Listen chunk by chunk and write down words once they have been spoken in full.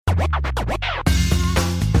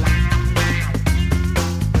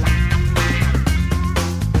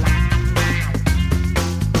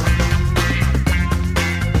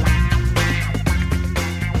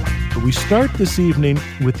We start this evening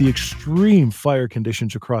with the extreme fire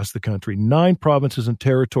conditions across the country. 9 provinces and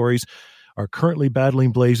territories are currently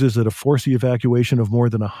battling blazes that have forced the evacuation of more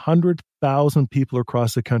than 100,000 people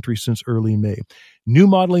across the country since early May. New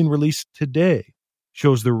modeling released today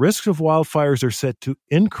shows the risks of wildfires are set to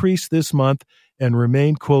increase this month and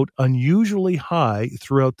remain, quote, unusually high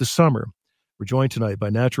throughout the summer. We're joined tonight by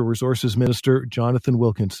Natural Resources Minister Jonathan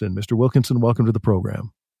Wilkinson. Mr. Wilkinson, welcome to the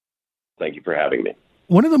program. Thank you for having me.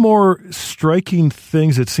 One of the more striking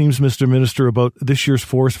things, it seems, Mr. Minister, about this year's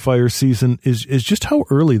forest fire season is just how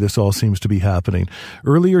early this all seems to be happening.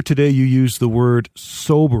 Earlier today, you used the word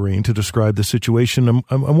sobering to describe the situation.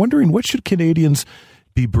 I'm wondering, what should Canadians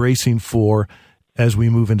be bracing for as we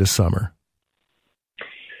move into summer?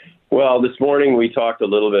 Well, this morning we talked a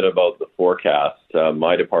little bit about the forecast.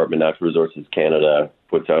 My department, Natural Resources Canada,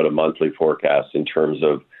 puts out a monthly forecast in terms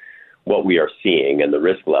of what we are seeing and the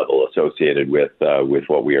risk level associated with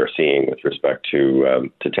what we are seeing with respect to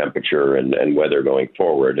temperature and weather going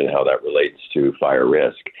forward, and how that relates to fire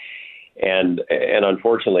risk. And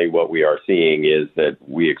unfortunately, what we are seeing is that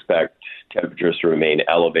we expect temperatures to remain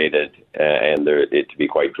elevated and it to be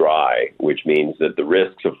quite dry, which means that the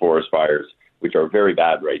risks of forest fires, which are very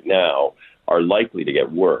bad right now, are likely to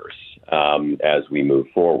get worse as we move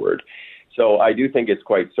forward. So I do think it's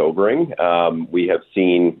quite sobering. We have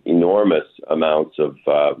seen enormous amounts of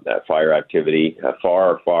fire activity,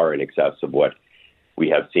 far in excess of what we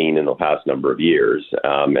have seen in the past number of years.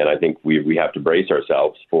 And I think we have to brace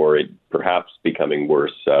ourselves for it perhaps becoming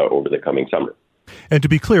worse over the coming summer. And to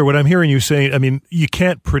be clear, what I'm hearing you saying, I mean, you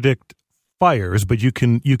can't predict fires, but you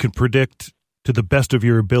can predict to the best of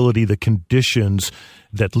your ability the conditions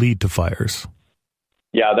that lead to fires.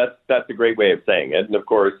 Yeah, that's a great way of saying it. And of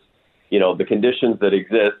course, you know, the conditions that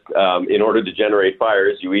exist in order to generate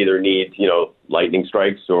fires, you either need, lightning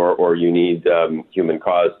strikes or you need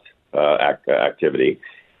human-caused activity.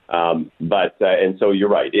 And so you're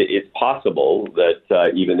right. It's possible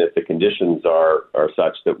that even if the conditions are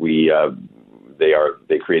such that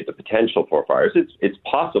they create the potential for fires, it's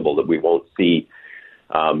possible that we won't see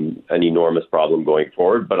an enormous problem going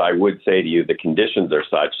forward. But I would say to you, the conditions are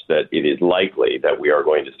such that it is likely that we are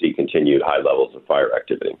going to see continued high levels of fire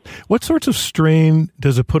activity. What sorts of strain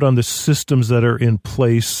does it put on the systems that are in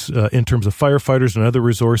place in terms of firefighters and other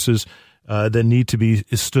resources that need to be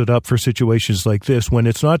stood up for situations like this, when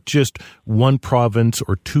it's not just one province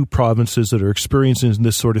or 2 provinces that are experiencing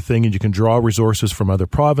this sort of thing and you can draw resources from other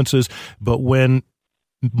provinces, but when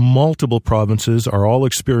multiple provinces are all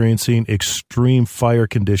experiencing extreme fire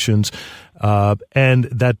conditions, and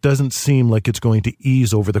that doesn't seem like it's going to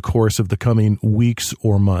ease over the course of the coming weeks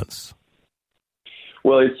or months?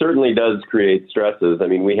 Well, it certainly does create stresses. I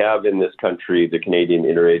mean, we have in this country the Canadian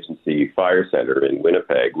Interagency Fire Centre in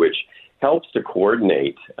Winnipeg, which helps to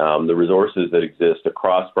coordinate the resources that exist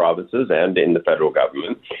across provinces and in the federal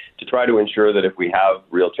government to try to ensure that if we have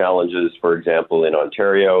real challenges, for example, in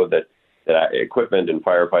Ontario, that equipment and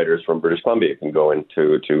firefighters from British Columbia can go in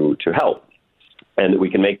to help, and that we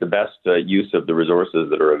can make the best use of the resources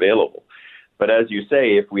that are available. But as you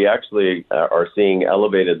say, if we actually are seeing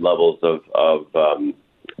elevated levels of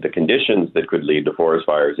the conditions that could lead to forest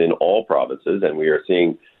fires in all provinces, and we are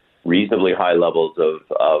seeing reasonably high levels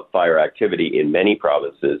of fire activity in many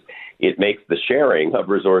provinces, it makes the sharing of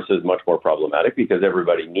resources much more problematic because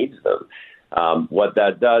everybody needs them. What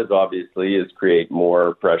that does, obviously, is create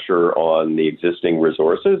more pressure on the existing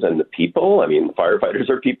resources and the people. I mean, the firefighters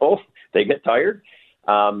are people. They get tired.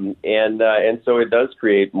 And so it does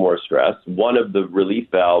create more stress. One of the relief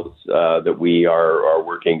valves that we are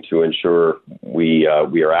working to ensure we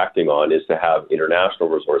are acting on is to have international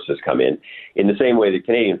resources come in the same way that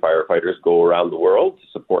Canadian firefighters go around the world to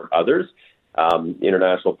support others.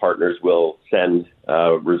 International partners will send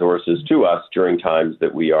resources to us during times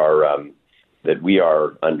that we are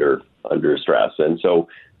under stress. And so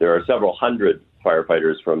there are several hundred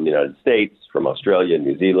firefighters from the United States, from Australia,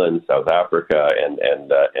 New Zealand, South Africa, and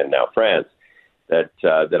now France that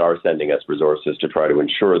are sending us resources to try to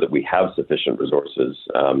ensure that we have sufficient resources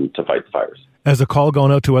to fight the fires. Has a call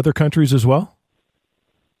gone out to other countries as well?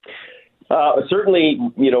 Certainly,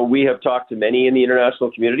 we have talked to many in the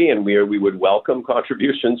international community, and we would welcome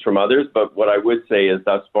contributions from others. But what I would say is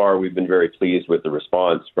thus far, we've been very pleased with the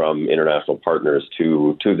response from international partners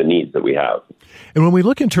to the needs that we have. And when we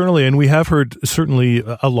look internally, and we have heard certainly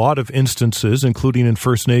a lot of instances, including in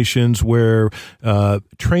First Nations, where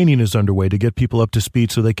training is underway to get people up to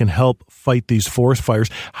speed so they can help fight these forest fires.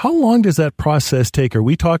 How long does that process take? Are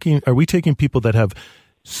we taking people that have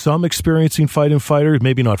some experience in fighting fires,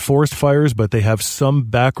 maybe not forest fires, but they have some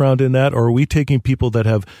background in that? Or are we taking people that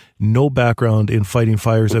have no background in fighting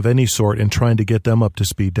fires of any sort and trying to get them up to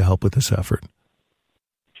speed to help with this effort?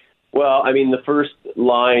 Well, I mean, the first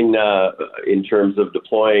line in terms of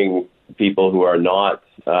deploying people who are not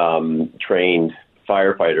trained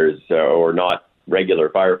firefighters or not regular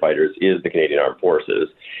firefighters is the Canadian Armed Forces.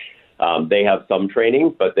 They have some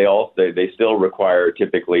training, but they still require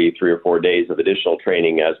typically 3 or 4 days of additional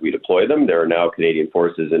training as we deploy them. There are now Canadian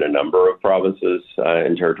forces in a number of provinces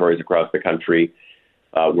and territories across the country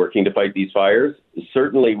working to fight these fires.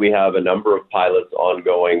 Certainly, we have a number of pilots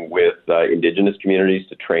ongoing with Indigenous communities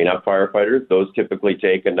to train up firefighters. Those typically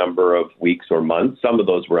take a number of weeks or months. Some of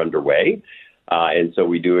those were underway, and so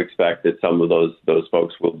we do expect that some of those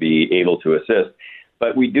folks will be able to assist.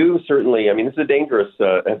 But we do certainly, I mean, this is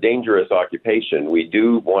a dangerous occupation. We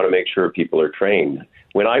do want to make sure people are trained.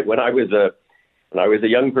 When I was a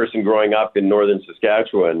young person growing up in northern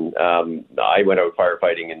Saskatchewan, I went out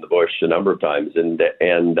firefighting in the bush a number of times,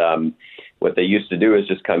 and what they used to do is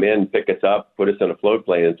just come in, pick us up, put us in a float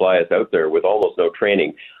plane, and fly us out there with almost no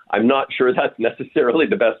training. I'm not sure that's necessarily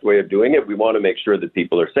the best way of doing it. We want to make sure that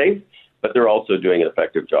people are safe, but they're also doing an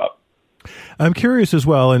effective job. I'm curious as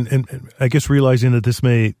well, and I guess realizing that this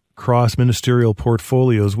may cross ministerial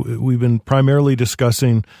portfolios, we've been primarily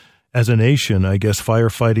discussing as a nation, I guess,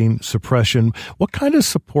 firefighting, suppression. What kind of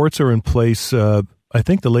supports are in place? I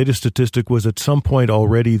think the latest statistic was at some point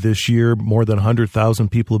already this year, more than 100,000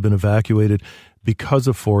 people have been evacuated because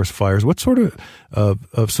of forest fires. What sort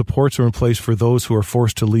of supports are in place for those who are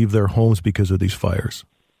forced to leave their homes because of these fires?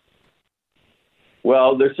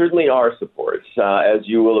 Well, there certainly are supports. As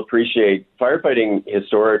you will appreciate, firefighting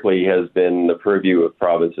historically has been the purview of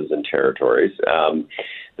provinces and territories.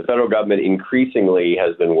 The federal government increasingly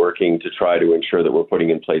has been working to try to ensure that we're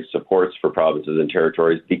putting in place supports for provinces and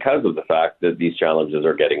territories because of the fact that these challenges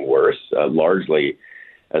are getting worse, largely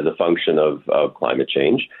as a function of climate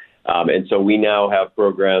change. And so we now have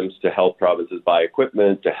programs to help provinces buy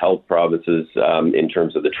equipment, to help provinces in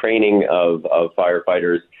terms of the training of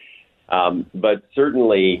firefighters. But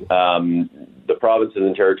certainly, the provinces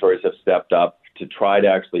and territories have stepped up to try to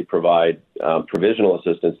actually provide provisional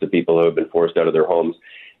assistance to people who have been forced out of their homes.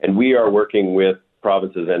 And we are working with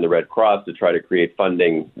provinces and the Red Cross to try to create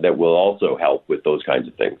funding that will also help with those kinds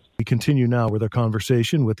of things. We continue now with our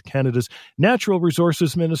conversation with Canada's Natural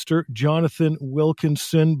Resources Minister, Jonathan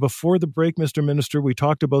Wilkinson. Before the break, Mr. Minister, we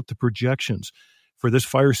talked about the projections for this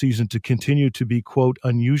fire season to continue to be, quote,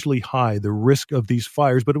 unusually high, the risk of these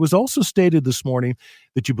fires. But it was also stated this morning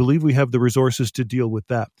that you believe we have the resources to deal with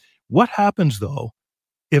that. What happens, though,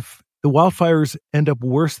 if the wildfires end up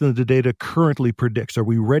worse than the data currently predicts? Are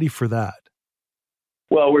we ready for that?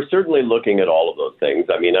 Well, we're certainly looking at all of those things.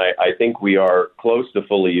 I mean, I think we are close to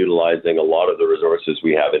fully utilizing a lot of the resources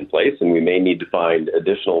we have in place, and we may need to find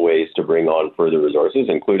additional ways to bring on further resources,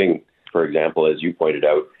 including, for example, as you pointed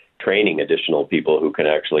out, training additional people who can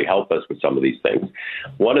actually help us with some of these things.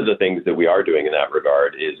 One of the things that we are doing in that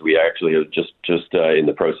regard is we actually are just in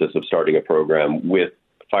the process of starting a program with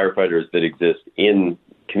firefighters that exist in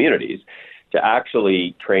communities to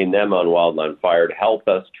actually train them on wildland fire to help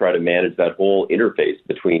us try to manage that whole interface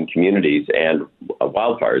between communities and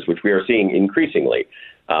wildfires, which we are seeing increasingly.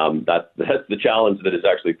 That's the challenge that is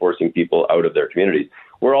actually forcing people out of their communities.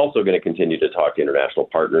 We're also going to continue to talk to international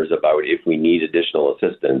partners about if we need additional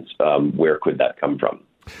assistance, where could that come from?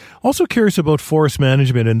 Also curious about forest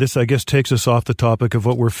management, and this, I guess, takes us off the topic of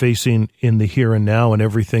what we're facing in the here and now and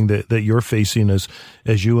everything that you're facing as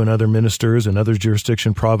you and other ministers and other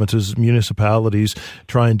jurisdiction provinces, municipalities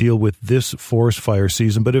try and deal with this forest fire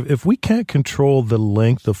season. But if we can't control the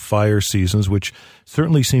length of fire seasons, which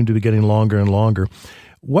certainly seem to be getting longer and longer,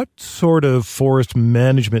 what sort of forest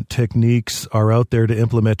management techniques are out there to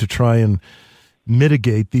implement to try and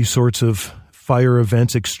mitigate these sorts of fire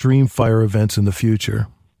events, extreme fire events in the future?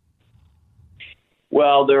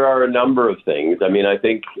 Well, there are a number of things. I mean, I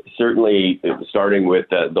think certainly starting with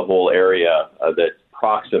the whole area that's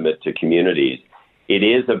proximate to communities, it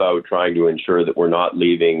is about trying to ensure that we're not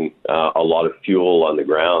leaving a lot of fuel on the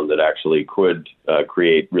ground that actually could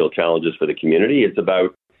create real challenges for the community. It's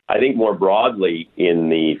about, I think more broadly in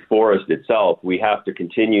the forest itself, we have to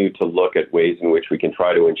continue to look at ways in which we can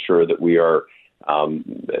try to ensure that we are,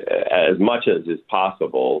 as much as is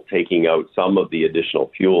possible, taking out some of the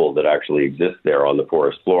additional fuel that actually exists there on the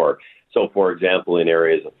forest floor. So, for example, in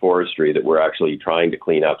areas of forestry that we're actually trying to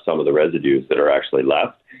clean up some of the residues that are actually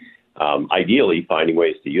left, ideally finding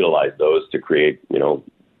ways to utilize those to create,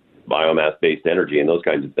 biomass-based energy and those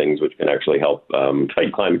kinds of things, which can actually help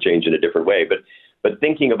fight climate change in a different way. but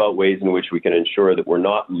thinking about ways in which we can ensure that we're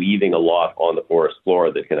not leaving a lot on the forest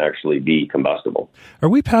floor that can actually be combustible. Are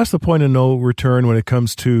we past the point of no return when it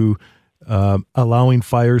comes to allowing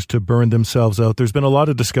fires to burn themselves out? There's been a lot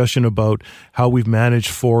of discussion about how we've managed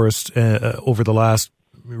forests over the last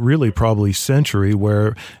really probably century,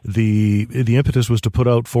 where the impetus was to put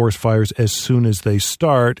out forest fires as soon as they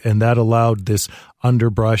start, and that allowed this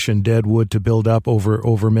underbrush and dead wood to build up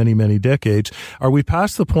over many, many decades. Are we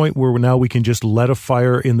past the point where now we can just let a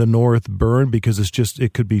fire in the north burn because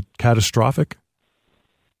it could be catastrophic?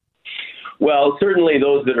 Well, certainly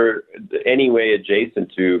those that are anyway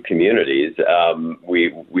adjacent to communities,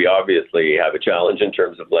 we obviously have a challenge in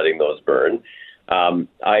terms of letting those burn.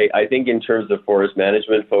 I think in terms of forest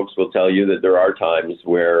management, folks will tell you that there are times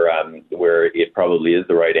where it probably is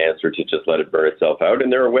the right answer to just let it burn itself out.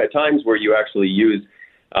 And there are times where you actually use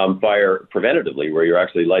fire preventatively, where you're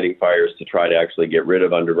actually lighting fires to try to actually get rid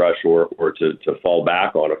of underbrush or to fall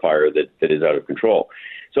back on a fire that is out of control.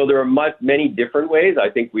 So there are many different ways. I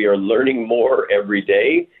think we are learning more every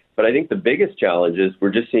day. But I think the biggest challenge is we're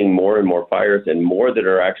just seeing more and more fires and more that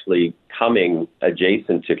are actually coming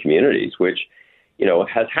adjacent to communities, which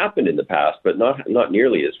has happened in the past, but not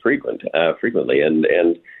nearly as frequently.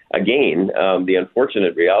 And again, the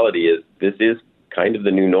unfortunate reality is this is kind of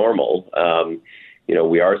the new normal.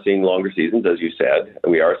 We are seeing longer seasons, as you said.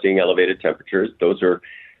 We are seeing elevated temperatures. Those are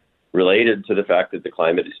related to the fact that the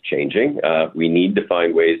climate is changing. We need to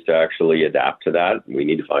find ways to actually adapt to that. We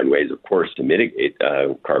need to find ways, of course, to mitigate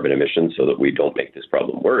carbon emissions so that we don't make this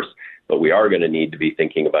problem worse. But we are going to need to be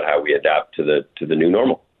thinking about how we adapt to the new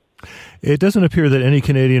normal. It doesn't appear that any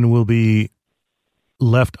Canadian will be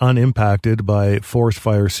left unimpacted by forest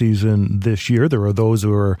fire season this year. There are those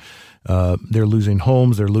who are they're losing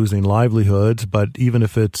homes, they're losing livelihoods, but even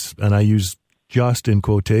if it's, and I use just in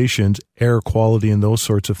quotations, air quality and those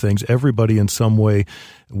sorts of things, everybody in some way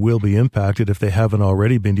will be impacted if they haven't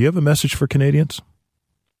already been. Do you have a message for Canadians?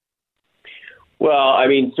 Well, I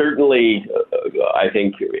mean, certainly, I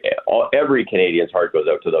think every Canadian's heart goes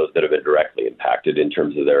out to those that have been directly impacted in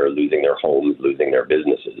terms of their losing their homes, losing their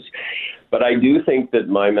businesses. But I do think that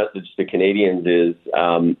my message to Canadians is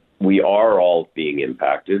we are all being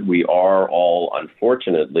impacted. We are all,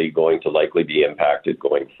 unfortunately, going to likely be impacted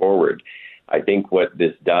going forward. I think what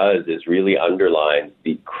this does is really underlines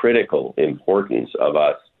the critical importance of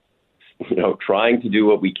us, trying to do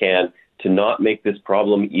what we can to not make this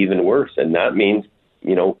problem even worse. And that means,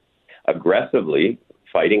 aggressively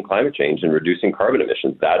fighting climate change and reducing carbon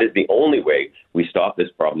emissions. That is the only way we stop this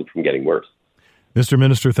problem from getting worse. Mr.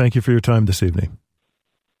 Minister, thank you for your time this evening.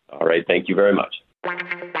 All right. Thank you very much.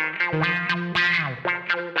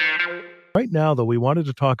 Right now, though, we wanted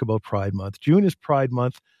to talk about Pride Month. June is Pride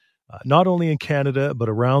Month. Not only in Canada, but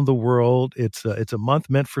around the world. It's a month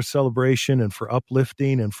meant for celebration and for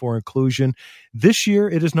uplifting and for inclusion. This year,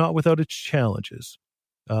 it is not without its challenges.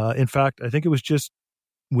 In fact, I think it was just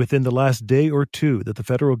within the last day or two that the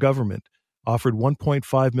federal government offered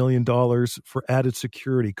 $1.5 million for added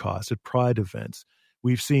security costs at Pride events.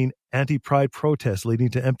 We've seen anti-Pride protests leading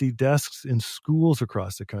to empty desks in schools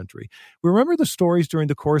across the country. We remember the stories during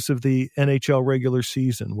the course of the NHL regular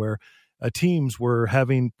season where teams were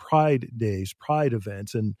having Pride days, Pride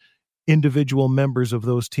events, and individual members of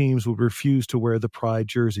those teams would refuse to wear the Pride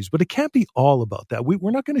jerseys. But it can't be all about that.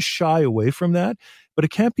 We're not going to shy away from that, but it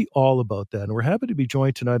can't be all about that. And we're happy to be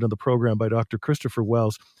joined tonight on the program by Dr. Kristopher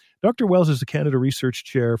Wells. Dr. Wells is the Canada Research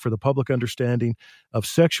Chair for the Public Understanding of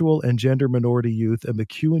Sexual and Gender Minority Youth at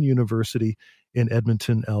MacEwan University in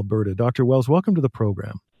Edmonton, Alberta. Dr. Wells, welcome to the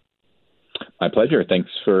program. My pleasure.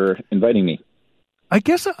 Thanks for inviting me. I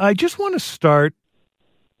guess I just want to start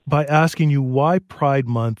by asking you why Pride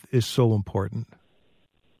Month is so important.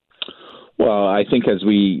 Well, I think as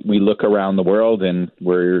we look around the world and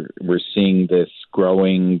we're seeing this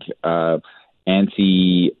growing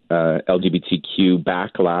anti-LGBTQ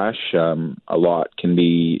backlash, a lot can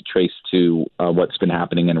be traced to what's been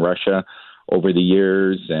happening in Russia over the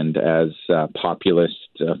years, and as populist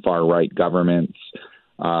far-right governments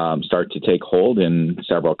start to take hold in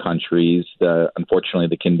several countries, unfortunately,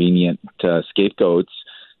 the convenient scapegoats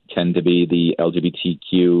tend to be the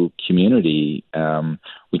LGBTQ community.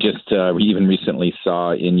 We even recently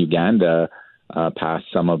saw in Uganda pass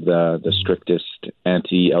some of the strictest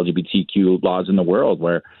anti-LGBTQ laws in the world,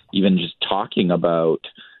 where even just talking about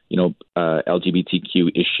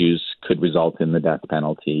LGBTQ issues could result in the death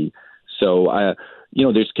penalty. So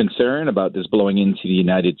there's concern about this blowing into the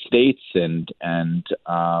United States, and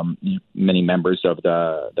many members of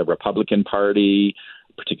the Republican Party,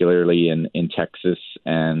 particularly in Texas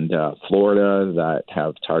and Florida, that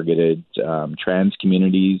have targeted trans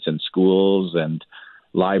communities and schools and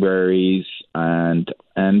libraries, and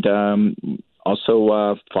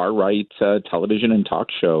also far right television and talk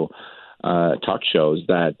shows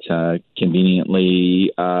that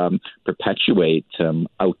conveniently perpetuate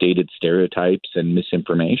outdated stereotypes and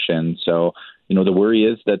misinformation. So, the worry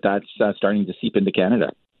is that that's starting to seep into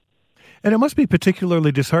Canada. And it must be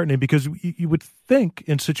particularly disheartening, because you would think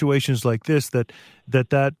in situations like this that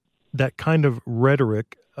kind of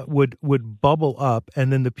rhetoric would bubble up,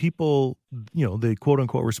 and then the people, the quote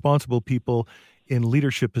unquote responsible people in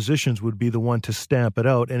leadership positions would be the one to stamp it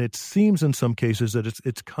out. And it seems in some cases that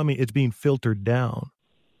it's being filtered down.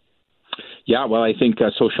 Yeah, well, I think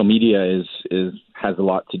social media has a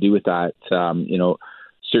lot to do with that.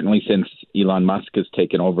 Certainly since Elon Musk has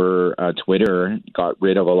taken over Twitter, got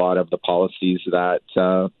rid of a lot of the policies that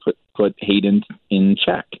put hate in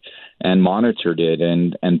check and monitored it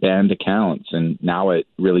and banned accounts. And now it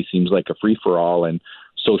really seems like a free-for-all. And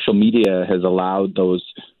social media has allowed those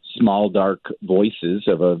small, dark voices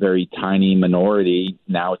of a very tiny minority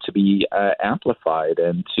now to be amplified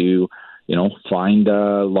and to, find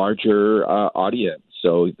a larger audience.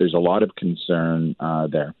 So there's a lot of concern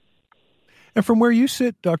there. And from where you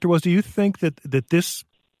sit, Dr. Wells, do you think that this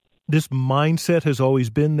mindset has always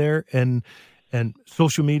been there, and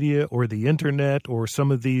social media or the internet or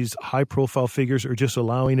some of these high-profile figures are just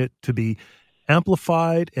allowing it to be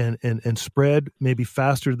amplified and spread maybe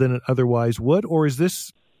faster than it otherwise would? Or is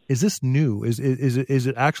this new? Is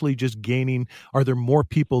it actually just gaining? Are there more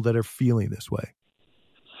people that are feeling this way?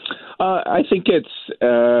 I think it's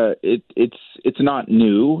not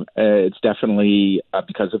new. It's definitely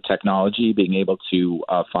because of technology being able to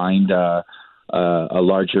find a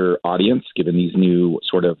larger audience, given these new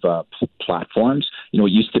sort of platforms. It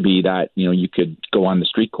used to be that you could go on the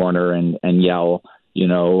street corner and yell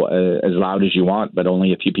as loud as you want, but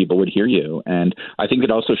only a few people would hear you. And I think it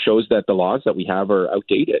also shows that the laws that we have are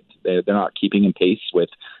outdated. They're not keeping in pace with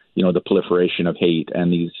the proliferation of hate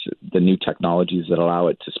and the new technologies that allow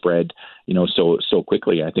it to spread, so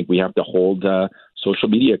quickly. I think we have to hold social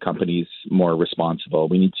media companies more responsible.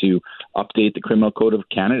 We need to update the Criminal Code of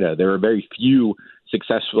Canada. There are very few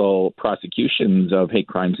successful prosecutions of hate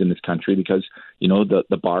crimes in this country because,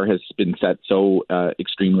 the bar has been set so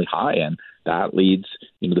extremely high, and that leads,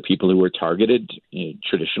 the people who were targeted,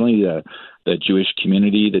 traditionally the Jewish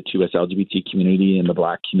community, the 2S LGBT community, and the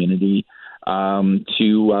Black community,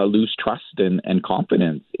 to lose trust and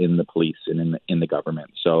confidence in the police and in the government.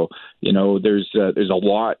 So, there's a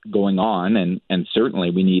lot going on, and certainly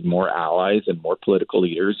we need more allies and more political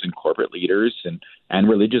leaders and corporate leaders and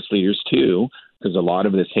religious leaders too, because a lot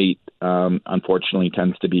of this hate, unfortunately,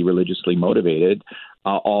 tends to be religiously motivated.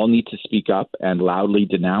 All need to speak up and loudly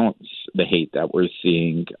denounce the hate that we're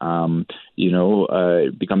seeing.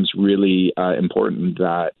 It becomes really important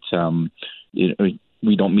that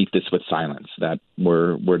we don't meet this with silence, that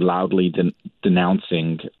we're loudly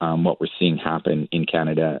denouncing what we're seeing happen in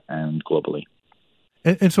Canada and globally.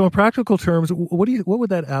 And so in practical terms, what would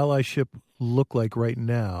that allyship look like right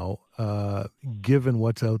now, given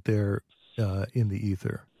what's out there in the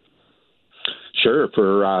ether? Sure.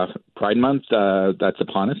 For Pride Month, that's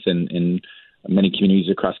upon us in many communities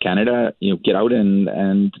across Canada. Get out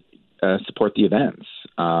and support the events.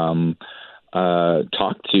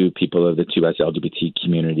 Talk to people of the 2S LGBT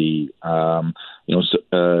community.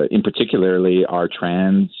 In particularly our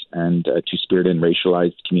trans and two-spirit and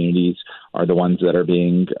racialized communities are the ones that are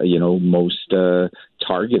being, most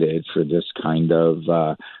targeted for this kind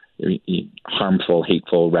of harmful,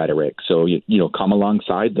 hateful rhetoric. So, come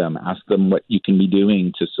alongside them, ask them what you can be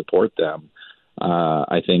doing to support them.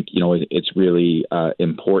 I think, it's really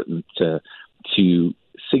important to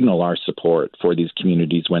signal our support for these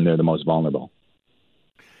communities when they're the most vulnerable.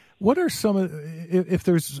 What are if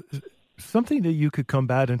there's something that you could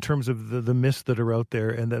combat in terms of the myths that are out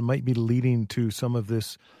there and that might be leading to some of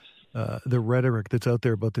this, the rhetoric that's out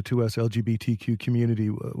there about the 2S LGBTQ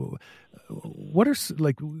community? What are,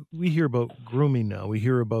 we hear about grooming now, we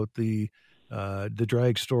hear about the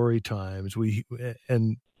drag story times,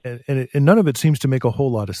 and none of it seems to make a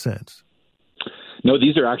whole lot of sense. No,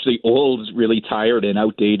 these are actually old, really tired and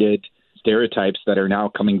outdated stereotypes that are now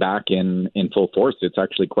coming back in full force. It's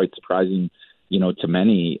actually quite surprising, to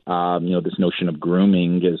many. This notion of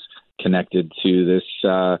grooming is connected to this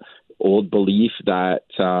old belief that,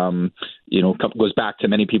 goes back to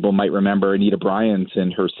many people might remember Anita Bryant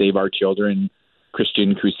and her Save Our Children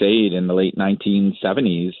Christian crusade in the late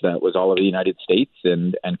 1970s that was all over the United States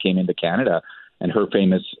and came into Canada. And her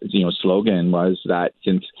famous, slogan was that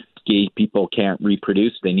since gay people can't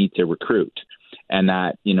reproduce, they need to recruit. And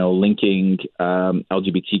that, linking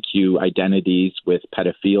LGBTQ identities with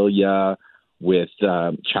pedophilia, with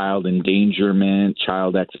child endangerment,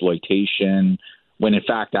 child exploitation, when in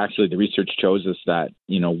fact, actually, the research shows us that,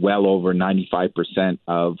 well over 95%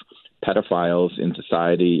 of pedophiles in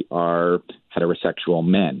society are heterosexual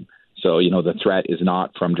men. So, the threat is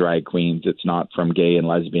not from drag queens. It's not from gay and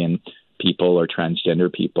lesbian people or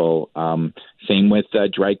transgender people. Same with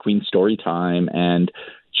drag queen story time and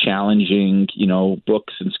challenging,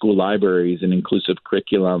 books in school libraries and inclusive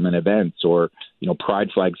curriculum and events, or, pride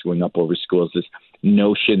flags going up over schools. This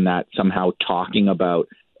notion that somehow talking about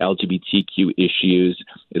LGBTQ issues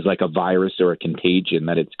is like a virus or a contagion,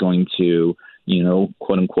 that it's going to,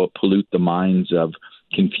 quote unquote, pollute the minds of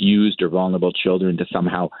confused or vulnerable children to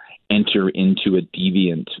somehow enter into a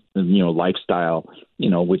deviant, lifestyle,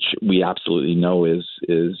 which we absolutely know is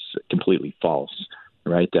completely false,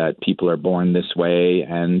 right? That people are born this way,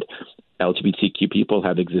 and LGBTQ people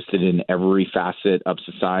have existed in every facet of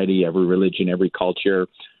society, every religion, every culture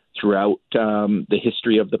throughout the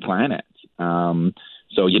history of the planet.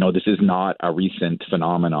 So, this is not a recent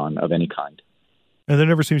phenomenon of any kind. And there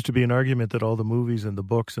never seems to be an argument that all the movies and the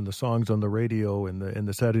books and the songs on the radio and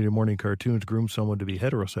the Saturday morning cartoons groom someone to be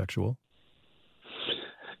heterosexual.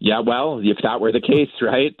 Yeah, well, if that were the case,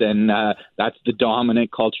 right, then that's the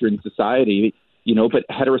dominant culture in society, but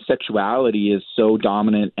heterosexuality is so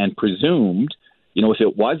dominant and presumed, if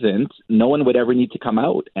it wasn't, no one would ever need to come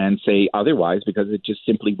out and say otherwise, because it just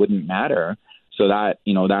simply wouldn't matter. So that,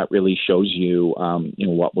 that really shows you,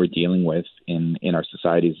 what we're dealing with in our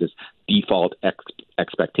society is this default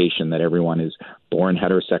expectation that everyone is born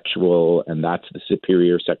heterosexual and that's the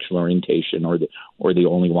superior sexual orientation or the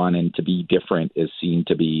only one. And to be different is seen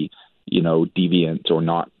to be, deviant or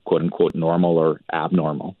not, quote unquote, normal or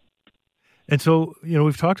abnormal. And so,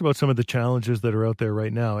 we've talked about some of the challenges that are out there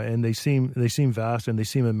right now, and they seem vast and they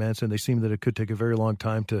seem immense, and they seem that it could take a very long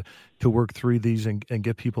time to work through these and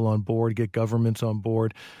get people on board, get governments on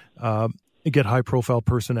board, get high-profile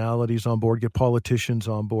personalities on board, get politicians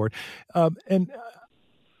on board. And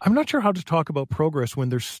I'm not sure how to talk about progress when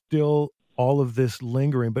there's still all of this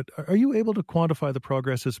lingering, but are you able to quantify the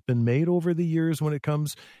progress that's been made over the years when it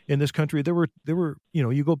comes in this country? There were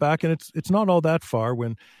you go back and it's not all that far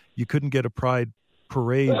when you couldn't get a Pride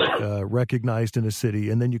parade recognized in a city,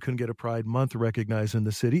 and then you couldn't get a Pride month recognized in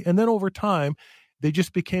the city. And then over time, they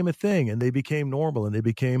just became a thing, and they became normal, and they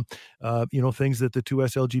became, things that the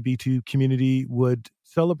 2S LGBT community would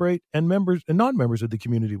celebrate, and members and non-members of the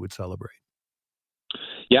community would celebrate.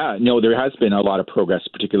 Yeah, no, there has been a lot of progress,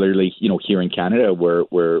 particularly, here in Canada, where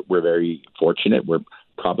we're very fortunate. We're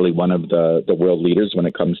probably one of the world leaders when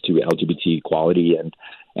it comes to LGBT equality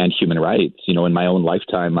and human rights. In my own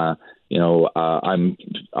lifetime, I'll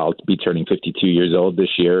be turning 52 years old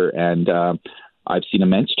this year, and I've seen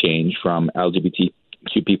immense change from LGBTQ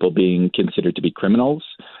people being considered to be criminals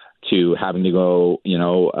to having to go,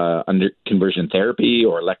 under conversion therapy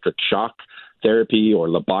or electric shock therapy or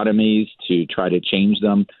lobotomies to try to change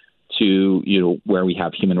them, to, where we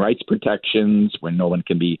have human rights protections, where no one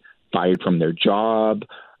can be fired from their job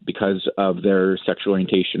because of their sexual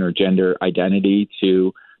orientation or gender identity,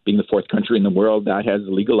 to being the fourth country in the world that has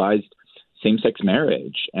legalized same-sex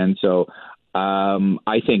marriage. And so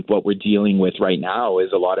I think what we're dealing with right now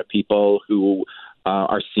is a lot of people who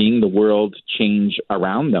are seeing the world change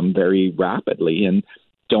around them very rapidly and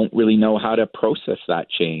don't really know how to process that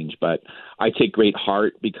change. But I take great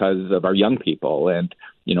heart because of our young people. And,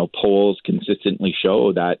 polls consistently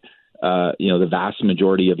show that the vast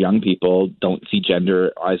majority of young people don't see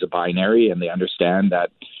gender as a binary, and they understand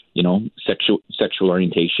that, sexual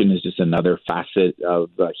orientation is just another facet of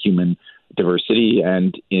human diversity.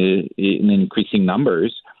 And in increasing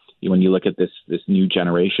numbers, when you look at this new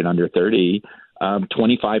generation under 30,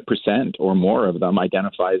 25% or more of them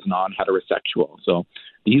identify as non-heterosexual. So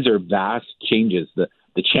these are vast changes. The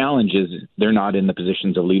challenge is they're not in the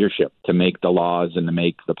positions of leadership to make the laws and to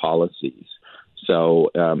make the policies. So,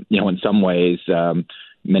 in some ways,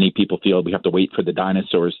 many people feel we have to wait for the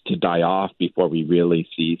dinosaurs to die off before we really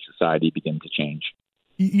see society begin to change.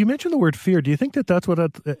 You mentioned the word fear. Do you think that that's what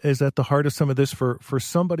is at the heart of some of this for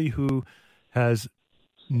somebody who has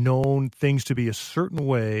known things to be a certain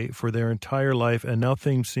way for their entire life, and now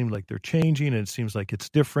things seem like they're changing, and it seems like it's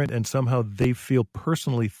different, and somehow they feel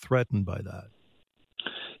personally threatened by that?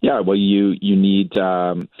 Yeah, well, you need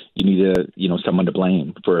someone to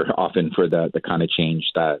blame for the kind of change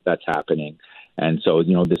that's happening, And so,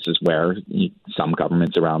 this is where some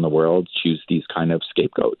governments around the world choose these kind of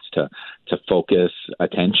scapegoats to focus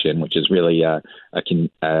attention, which is really a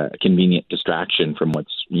convenient distraction from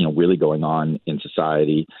what's, really going on in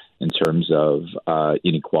society in terms of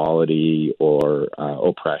inequality or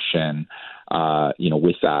oppression,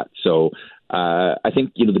 with that. So I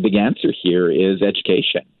think, the big answer here is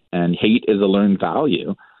education, and hate is a learned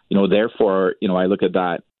value. Therefore, I look at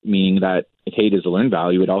that meaning that if hate is a learned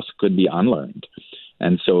value, it also could be unlearned.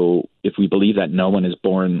 And so if we believe that no one is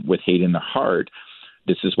born with hate in their heart,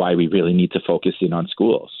 this is why we really need to focus in on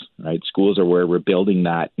schools, right? Schools are where we're building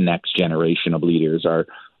that next generation of leaders, our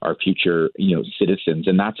future, citizens.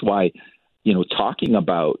 And that's why, talking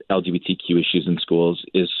about LGBTQ issues in schools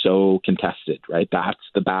is so contested, right? That's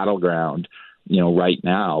the battleground, right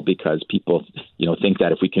now, because people, think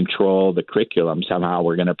that if we control the curriculum, somehow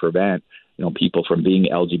we're going to prevent, people from being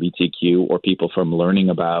LGBTQ or people from learning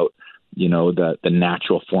about, the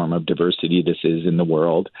natural form of diversity this is in the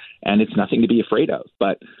world. And it's nothing to be afraid of.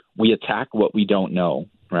 But we attack what we don't know,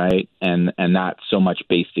 right? And that's so much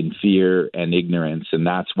based in fear and ignorance. And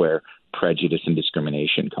that's where prejudice and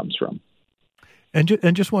discrimination comes from.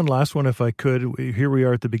 And just one last one, if I could. Here we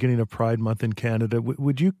are at the beginning of Pride Month in Canada.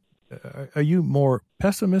 Are you more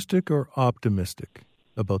pessimistic or optimistic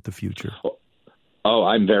about the future? Oh,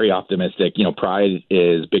 I'm very optimistic. Pride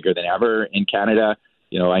is bigger than ever in Canada.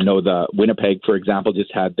 I know the Winnipeg, for example,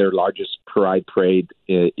 just had their largest Pride parade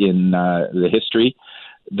in the history.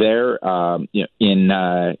 There, in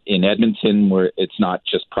Edmonton, where it's not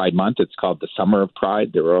just Pride Month, it's called the Summer of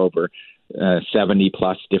Pride. There were over 70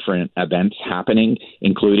 plus different events happening,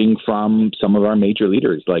 including from some of our major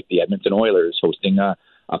leaders, like the Edmonton Oilers hosting a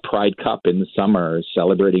Pride Cup in the summer,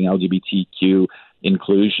 celebrating LGBTQ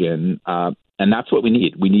inclusion. And that's what we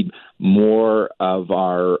need. We need more of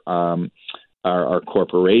our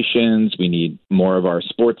corporations. We need more of our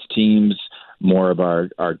sports teams, more of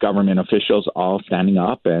our government officials all standing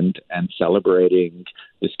up and celebrating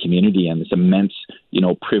this community and this immense,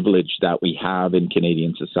 privilege that we have in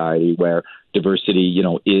Canadian society, where diversity,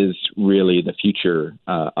 is really the future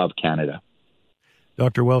of Canada.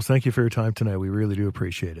 Dr. Wells, thank you for your time tonight. We really do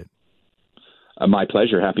appreciate it. My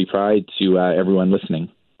pleasure. Happy Pride to everyone listening.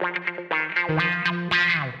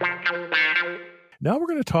 Now we're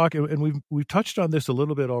going to talk, and we've touched on this a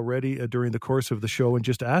little bit already during the course of the show, and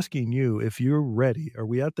just asking you if you're ready. Are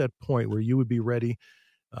we at that point where you would be ready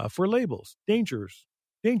for labels, danger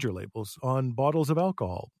labels on bottles of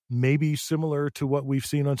alcohol, maybe similar to what we've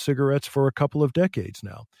seen on cigarettes for a couple of decades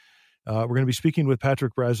now? We're going to be speaking with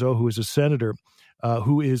Patrick Brazeau, who is a senator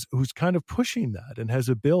who's kind of pushing that and has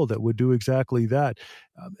a bill that would do exactly that.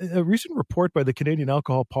 A recent report by the Canadian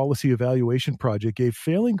Alcohol Policy Evaluation Project gave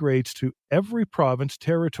failing grades to every province,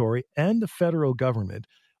 territory, and the federal government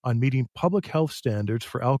on meeting public health standards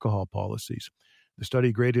for alcohol policies. The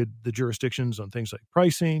study graded the jurisdictions on things like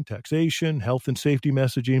pricing, taxation, health and safety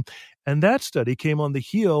messaging, and that study came on the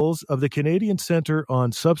heels of the Canadian Centre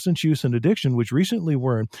on Substance Use and Addiction, which recently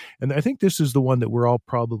won. And I think this is the one that we're all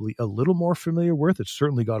probably a little more familiar with. It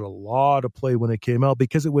certainly got a lot of play when it came out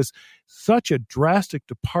because it was such a drastic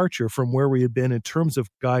departure from where we had been in terms of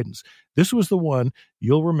guidance. This was the one,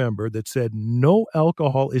 you'll remember, that said no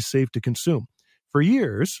alcohol is safe to consume. For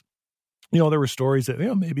years, there were stories that,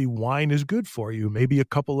 maybe wine is good for you. Maybe a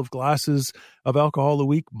couple of glasses of alcohol a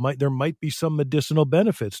week, there might be some medicinal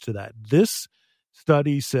benefits to that. This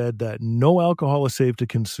study said that no alcohol is safe to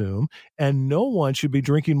consume, and no one should be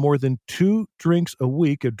drinking more than 2 drinks a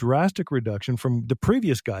week, a drastic reduction from the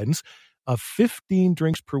previous guidance of 15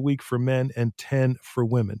 drinks per week for men and 10 for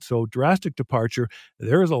women. So drastic departure.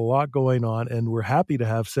 There is a lot going on, and we're happy to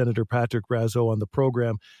have Senator Patrick Brazeau on the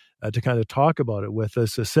program to kind of talk about it with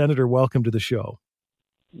us. Senator, welcome to the show.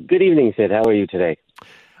 Good evening, Syd. How are you today?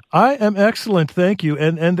 I am excellent, thank you.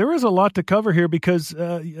 And there is a lot to cover here because,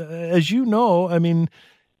 as you know,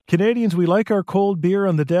 Canadians, we like our cold beer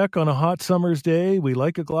on the deck on a hot summer's day. We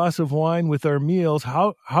like a glass of wine with our meals.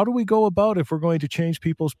 How do we go about if we're going to change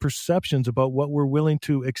people's perceptions about what we're willing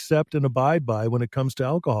to accept and abide by when it comes to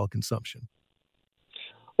alcohol consumption?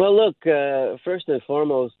 Well, look, first and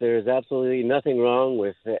foremost, there's absolutely nothing wrong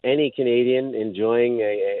with any Canadian enjoying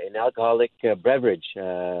an alcoholic beverage.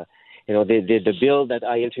 The bill that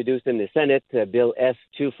I introduced in the Senate, Bill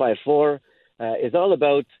S-254, is all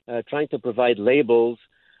about trying to provide labels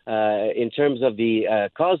in terms of the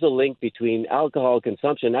causal link between alcohol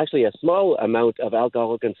consumption, actually a small amount of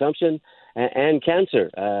alcohol consumption, and cancer,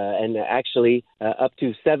 and actually up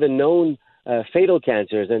to 7 known fatal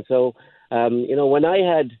cancers. And so, when I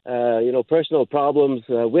had, personal problems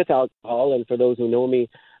with alcohol, and for those who know me,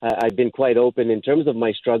 I've been quite open in terms of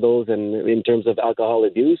my struggles and in terms of alcohol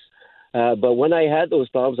abuse. But when I had those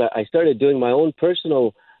problems, I started doing my own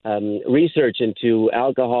personal research into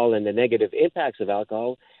alcohol and the negative impacts of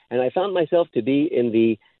alcohol. And I found myself to be in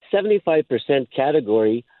the 75%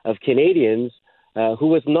 category of Canadians who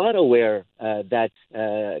was not aware that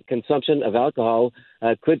consumption of alcohol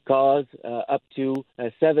could cause up to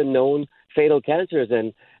 7 known fatal cancers.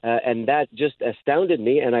 And that just astounded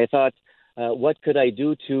me. And I thought, what could I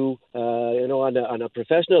do to, on a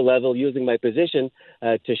professional level, using my position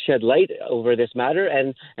to shed light over this matter?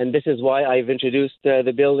 And this is why I've introduced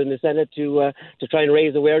the bill in the Senate to try and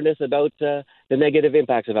raise awareness about the negative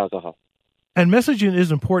impacts of alcohol. And messaging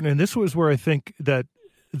is important. And this was where I think that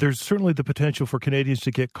there's certainly the potential for Canadians to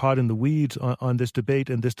get caught in the weeds on this debate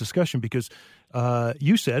and this discussion, because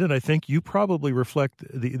you said, and I think you probably reflect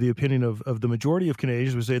the opinion of the majority of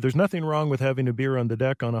Canadians, would say there's nothing wrong with having a beer on the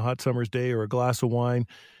deck on a hot summer's day or a glass of wine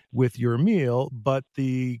with your meal, but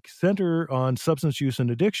the Center on Substance Use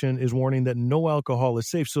and Addiction is warning that no alcohol is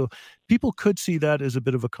safe. So people could see that as a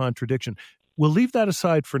bit of a contradiction. We'll leave that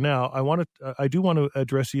aside for now. I do want to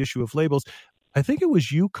address the issue of labels. I think it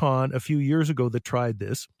was Yukon a few years ago that tried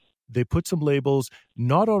this. They put some labels,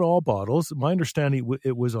 not on all bottles. My understanding,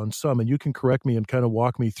 it was on some, and you can correct me and kind of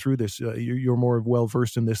walk me through this. You're more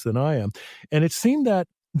well-versed in this than I am. And it seemed that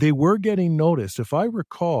they were getting noticed. If I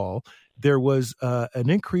recall, there was an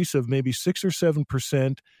increase of maybe 6 or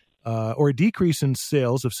 7%, or a decrease in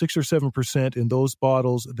sales of 6 or 7% in those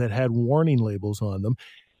bottles that had warning labels on them,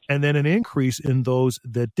 and then an increase in those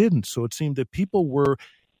that didn't. So it seemed that people were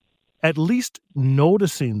at least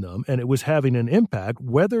noticing them, and it was having an impact.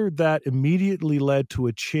 Whether that immediately led to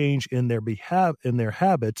a change in their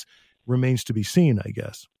habits remains to be seen, I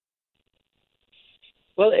guess.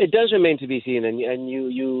 Well, it does remain to be seen, and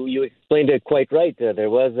you explained it quite right. There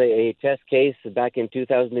was a test case back in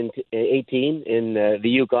 2018 in the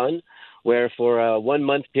Yukon, where for a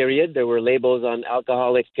 1-month period there were labels on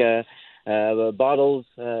alcoholic bottles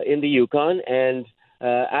in the Yukon, and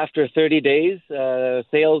after 30 days,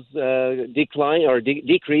 sales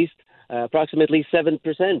decreased approximately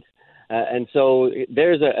 7%. And so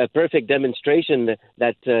there's a perfect demonstration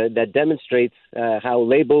that demonstrates how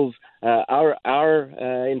labels are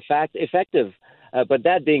in fact effective. But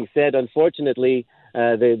that being said, unfortunately,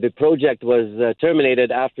 the project was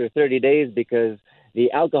terminated after 30 days because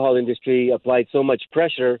the alcohol industry applied so much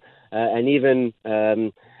pressure and even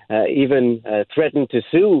threatened to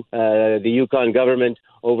sue the Yukon government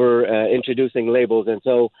over introducing labels. And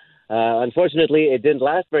so, unfortunately, it didn't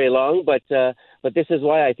last very long. But this is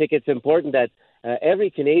why I think it's important that every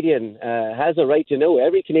Canadian has a right to know.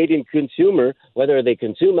 Every Canadian consumer, whether they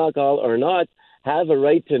consume alcohol or not, have a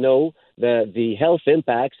right to know the health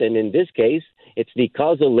impacts. And in this case, it's the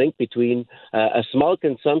causal link between a small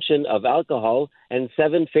consumption of alcohol and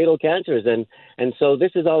 7 fatal cancers. And so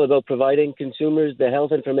this is all about providing consumers the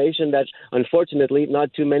health information that, unfortunately,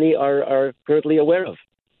 not too many are currently aware of.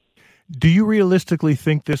 Do you realistically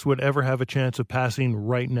think this would ever have a chance of passing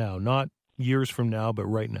right now? Not years from now, but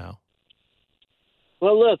right now?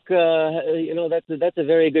 Well, look, that's a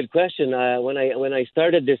very good question. When I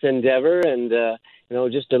started this endeavor, and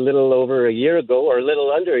just a little over a year ago, or a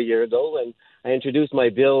little under a year ago, and I introduced my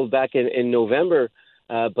bill back in November,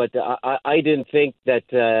 but I didn't think that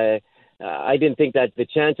the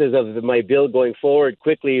chances of my bill going forward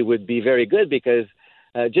quickly would be very good, because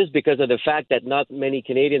just because of the fact that not many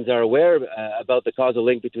Canadians are aware about the causal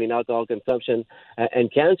link between alcohol consumption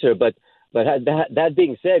and cancer. But that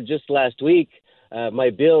being said, just last week, my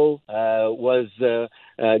bill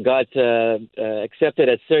got accepted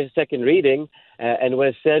at second reading and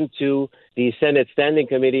was sent to the Senate Standing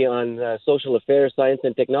Committee on Social Affairs, Science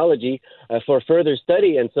and Technology for further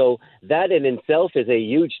study. And so that in itself is a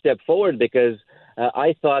huge step forward, because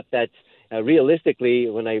I thought that realistically,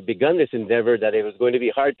 when I begun this endeavor, that it was going to be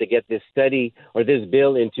hard to get this study or this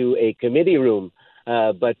bill into a committee room.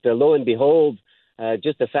 But lo and behold,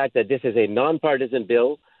 just the fact that this is a nonpartisan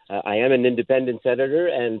bill, I am an independent senator,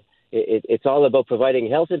 and it's all about providing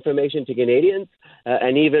health information to Canadians.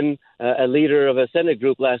 And even a leader of a Senate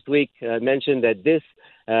group last week mentioned that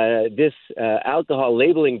this alcohol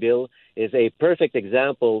labeling bill is a perfect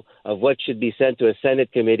example of what should be sent to a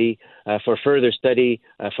Senate committee for further study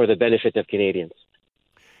for the benefit of Canadians.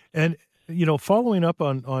 And, following up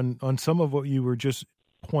on some of what you were just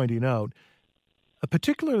pointing out,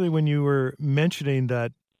 particularly when you were mentioning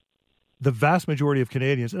that the vast majority of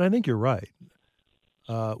Canadians, and I think you're right,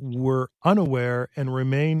 were unaware and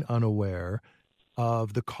remain unaware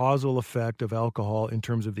of the causal effect of alcohol in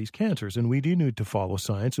terms of these cancers. And we do need to follow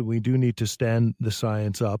science, and we do need to stand the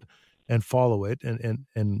science up and follow it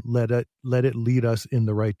and let it lead us in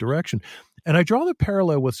the right direction. And I draw the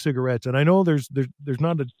parallel with cigarettes, and I know there's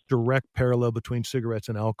not a direct parallel between cigarettes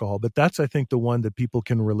and alcohol, but that's, I think, the one that people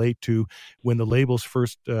can relate to when the labels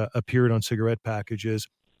first appeared on cigarette packages,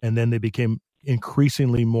 and then they became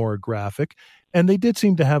increasingly more graphic, and they did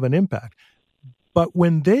seem to have an impact. But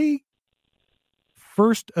when they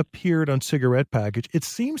first appeared on cigarette package, it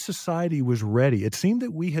seemed society was ready. It seemed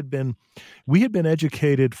that we had been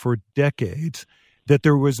educated for decades that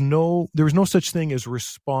there was no such thing as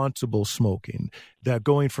responsible smoking, that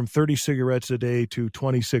going from 30 cigarettes a day to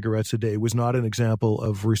 20 cigarettes a day was not an example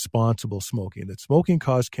of responsible smoking, that smoking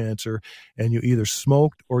caused cancer and you either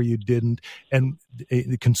smoked or you didn't, and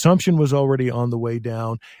the consumption was already on the way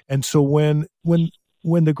down. And so when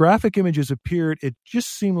the graphic images appeared, it just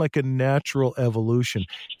seemed like a natural evolution.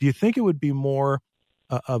 Do you think it would be more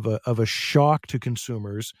of a shock to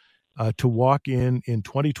consumers to walk in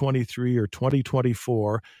 2023 or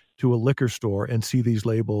 2024 to a liquor store and see these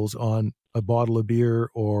labels on a bottle of beer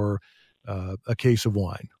or a case of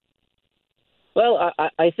wine? Well,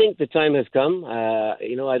 I think the time has come.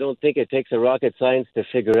 I don't think it takes a rocket science to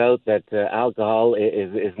figure out that alcohol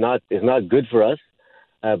is not good for us.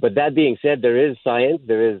 But that being said, there is science.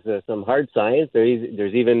 There is some hard science.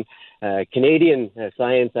 There's even Canadian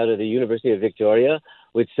science out of the University of Victoria,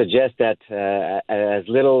 which suggests that as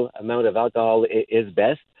little amount of alcohol is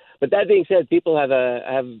best. But that being said, people have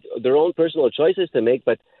their own personal choices to make.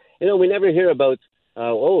 But we never hear about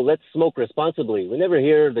let's smoke responsibly. We never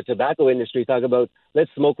hear the tobacco industry talk about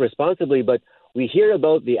let's smoke responsibly. But we hear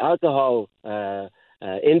about the alcohol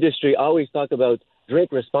industry always talk about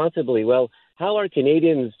drink responsibly. Well, how are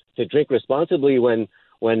Canadians to drink responsibly when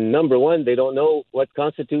number one, they don't know what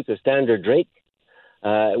constitutes a standard drink,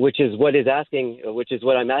 which is what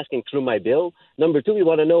I'm asking through my bill. Number two, we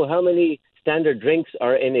want to know how many standard drinks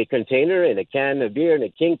are in a container, in a can of beer, in a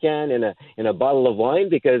king can, in a bottle of wine,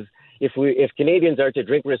 because if Canadians are to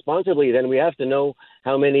drink responsibly, then we have to know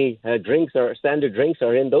how many standard drinks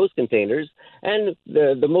are in those containers. And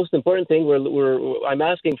the most important thing, I'm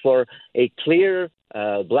asking for a clear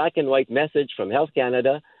black and white message from Health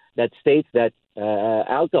Canada that states that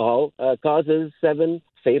alcohol causes 7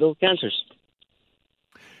 fatal cancers.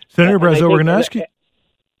 Senator Brazeau, we're going to ask you.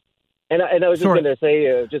 And I was just going to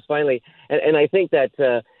say, just finally, and I think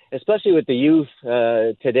that especially with the youth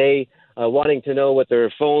today, wanting to know what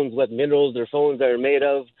minerals their phones are made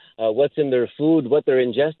of, what's in their food, what they're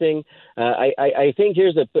ingesting. I think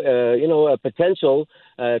here's a potential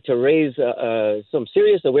to raise some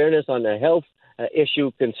serious awareness on the health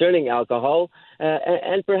issue concerning alcohol,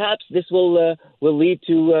 and perhaps this will lead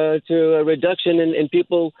to a reduction in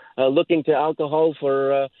people looking to alcohol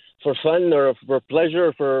for fun or for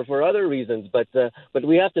pleasure or for other reasons. But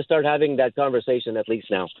we have to start having that conversation at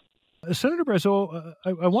least now. Senator Brazeau,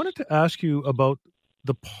 I wanted to ask you about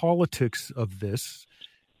the politics of this.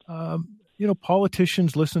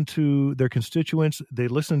 Politicians listen to their constituents. They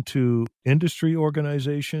listen to industry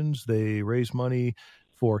organizations. They raise money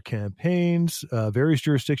for campaigns. Various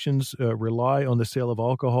jurisdictions rely on the sale of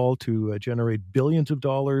alcohol to generate billions of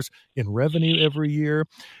dollars in revenue every year.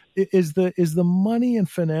 Is the money and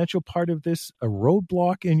financial part of this a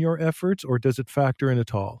roadblock in your efforts, or does it factor in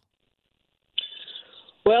at all?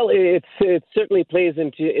 Well, it certainly plays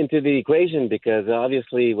into the equation, because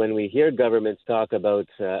obviously when we hear governments talk about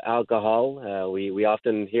alcohol, we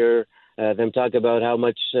often hear them talk about how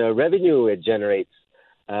much revenue it generates.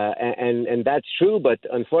 And that's true, but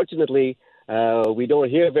unfortunately, we don't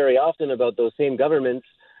hear very often about those same governments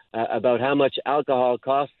about how much alcohol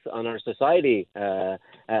costs on our society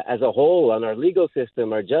as a whole, on our legal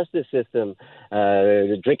system, our justice system,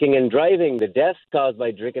 drinking and driving, the deaths caused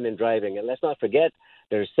by drinking and driving. And let's not forget,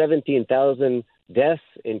 there's 17,000 deaths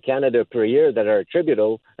in Canada per year that are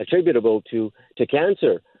attributable to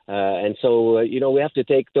cancer. And so, we have to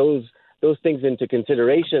take those things into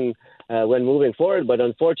consideration when moving forward. But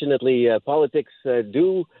unfortunately, politics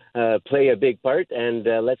do play a big part. And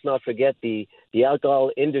let's not forget the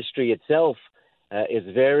alcohol industry itself is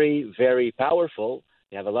very, very powerful.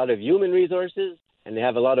 They have a lot of human resources and they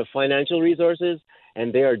have a lot of financial resources.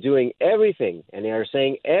 And they are doing everything, and they are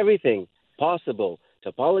saying everything possible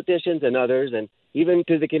to politicians and others, and even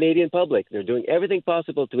to the Canadian public. They're doing everything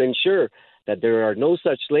possible to ensure that there are no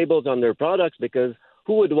such labels on their products, because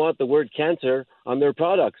who would want the word cancer on their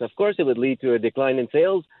products? Of course, it would lead to a decline in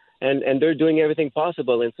sales, and they're doing everything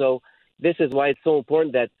possible. And so this is why it's so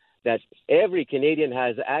important that every Canadian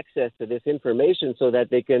has access to this information, so that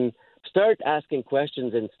they can start asking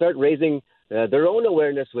questions and start raising their own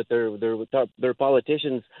awareness with their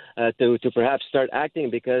politicians to perhaps start acting,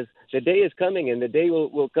 because the day is coming, and the day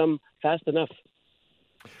will come fast enough.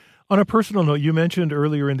 On a personal note, you mentioned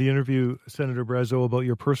earlier in the interview, Senator Brazeau, about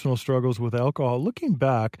your personal struggles with alcohol. Looking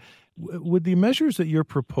back, would the measures that you're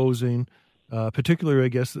proposing, particularly, I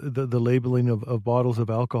guess, the labeling of bottles of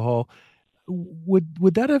alcohol,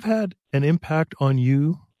 would that have had an impact on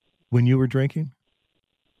you when you were drinking?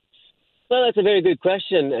 Well, that's a very good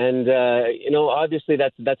question, and obviously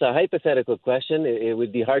that's a hypothetical question. It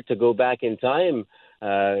would be hard to go back in time.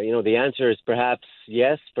 The answer is perhaps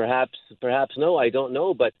yes, perhaps no. I don't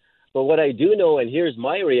know, but what I do know, and here's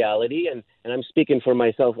my reality, and I'm speaking for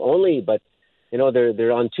myself only, but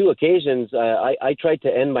there on 2 occasions I tried to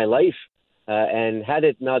end my life, and had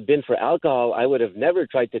it not been for alcohol, I would have never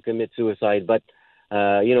tried to commit suicide. But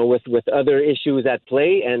with other issues at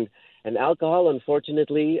play, and alcohol,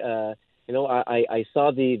 unfortunately. I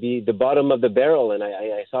saw the bottom of the barrel, and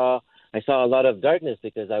I saw a lot of darkness,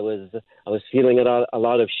 because I was feeling a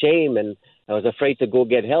lot of shame, and I was afraid to go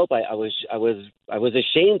get help. I was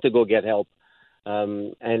ashamed to go get help,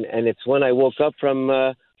 and it's when I woke up from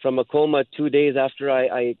a coma 2 days after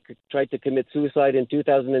I tried to commit suicide in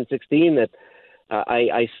 2016 that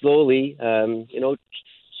I slowly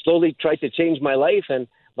tried to change my life, and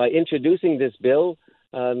by introducing this bill.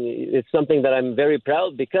 It's something that I'm very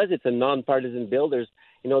proud, because it's a nonpartisan bill. There's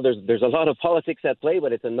a lot of politics at play,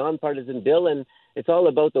 but it's a nonpartisan bill, and it's all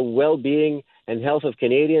about the well-being and health of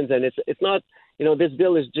Canadians. And it's not, this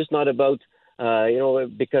bill is just not about,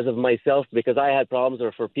 because of myself, because I had problems,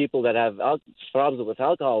 or for people that have problems with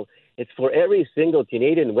alcohol. It's for every single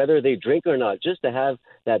Canadian, whether they drink or not, just to have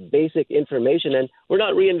that basic information. And we're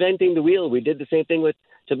not reinventing the wheel. We did the same thing with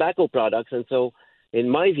tobacco products. And so, in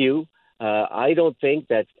my view, I don't think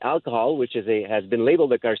that alcohol, which has been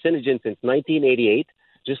labeled a carcinogen since 1988,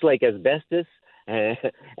 just like asbestos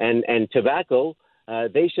and tobacco,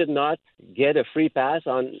 they should not get a free pass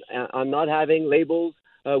on not having labels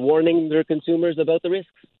warning their consumers about the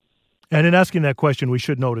risks. And in asking that question, we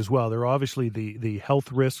should note as well, there are obviously the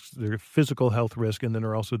health risks, there are physical health risks, and then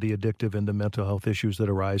there are also the addictive and the mental health issues that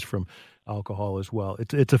arise from alcohol as well.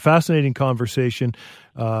 It's a fascinating conversation.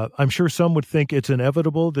 I'm sure some would think it's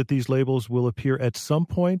inevitable that these labels will appear at some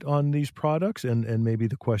point on these products, and maybe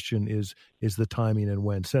the question is the timing and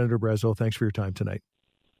when. Senator Brazeau, thanks for your time tonight.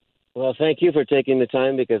 Well, thank you for taking the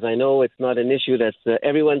time, because I know it's not an issue that's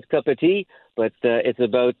everyone's cup of tea, but it's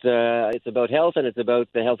about health, and it's about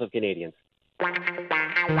the health of Canadians.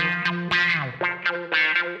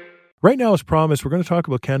 Right now, as promised, we're going to talk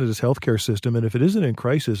about Canada's healthcare system, and if it isn't in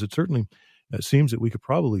crisis, it certainly seems that we could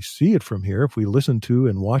probably see it from here if we listen to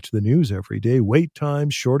and watch the news every day. Wait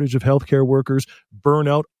times, shortage of healthcare workers,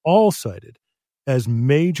 burnout, all cited as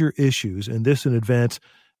major issues, and this in advance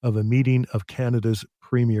of a meeting of Canada's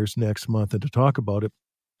premiers next month. And to talk about it,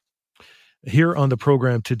 here on the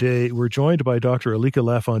program today, we're joined by Dr. Alika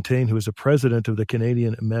Lafontaine, who is the president of the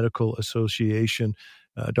Canadian Medical Association.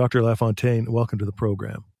 Dr. Lafontaine, welcome to the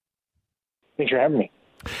program. Thanks for having me.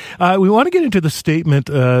 We want to get into the statement,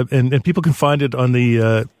 and people can find it on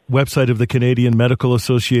the website of the Canadian Medical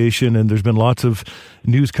Association, and there's been lots of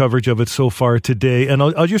news coverage of it so far today. And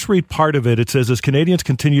I'll just read part of it. It says, as Canadians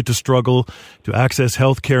continue to struggle to access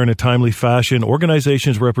health care in a timely fashion,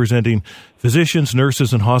 organizations representing physicians,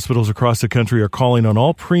 nurses, and hospitals across the country are calling on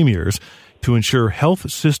all premiers to ensure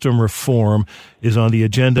health system reform is on the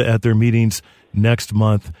agenda at their meetings next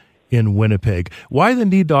month in Winnipeg. Why the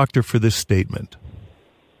need, doctor, for this statement?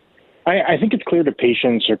 I think it's clear to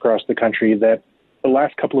patients across the country that the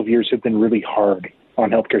last couple of years have been really hard on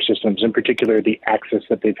healthcare systems, in particular the access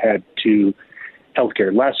that they've had to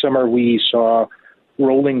healthcare. Last summer, we saw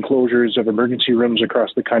rolling closures of emergency rooms across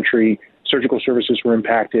the country. Surgical services were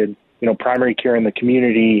impacted. Primary care in the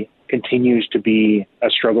community continues to be a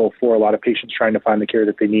struggle for a lot of patients trying to find the care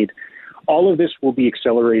that they need. All of this will be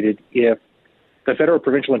accelerated if the federal,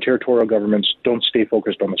 provincial, and territorial governments don't stay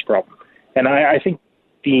focused on this problem. And I think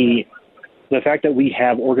the fact that we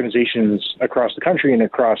have organizations across the country and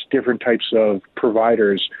across different types of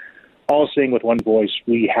providers all saying with one voice,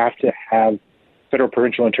 we have to have federal,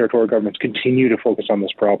 provincial, and territorial governments continue to focus on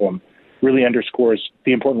this problem, really underscores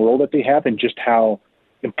the important role that they have and just how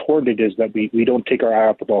important it is that we don't take our eye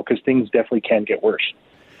off the ball, because things definitely can get worse.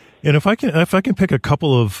 And if I can pick a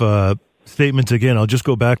couple of statements again. I'll just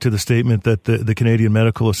go back to the statement that the Canadian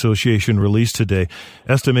Medical Association released today.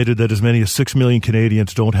 Estimated that as many as 6 million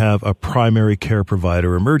Canadians don't have a primary care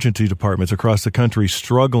provider. Emergency departments across the country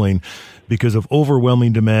struggling because of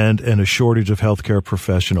overwhelming demand and a shortage of healthcare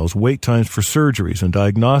professionals. Wait times for surgeries and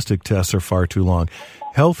diagnostic tests are far too long.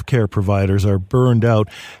 Healthcare providers are burned out.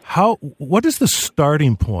 What is the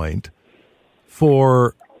starting point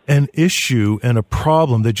for an issue and a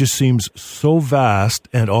problem that just seems so vast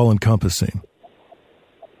and all-encompassing?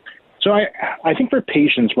 So I think for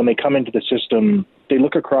patients, when they come into the system, they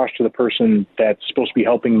look across to the person that's supposed to be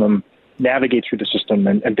helping them navigate through the system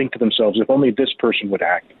and think to themselves, if only this person would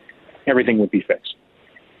act, everything would be fixed.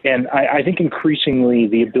 And I think increasingly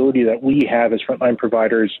the ability that we have as frontline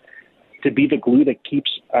providers to be the glue that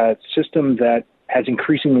keeps a system that has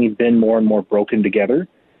increasingly been more and more broken together,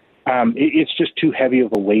 it's just too heavy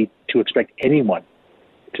of a weight to expect anyone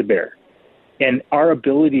to bear. And our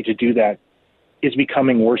ability to do that is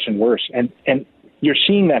becoming worse and worse. And you're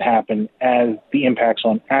seeing that happen as the impacts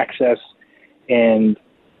on access and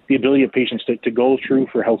the ability of patients to go through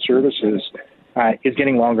for health services is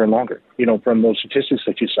getting longer and longer, from those statistics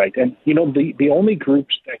that you cite. And, the only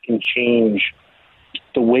groups that can change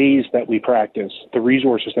the ways that we practice, the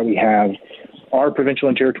resources that we have, are provincial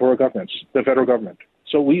and territorial governments, the federal government.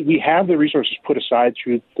 So we have the resources put aside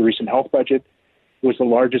through the recent health budget. It was the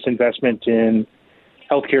largest investment in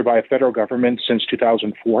healthcare by a federal government since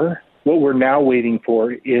 2004. What we're now waiting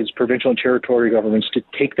for is provincial and territorial governments to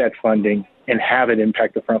take that funding and have it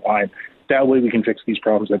impact the front line. That way we can fix these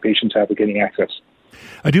problems that patients have with getting access.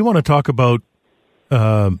 I do want to talk about,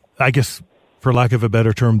 I guess, for lack of a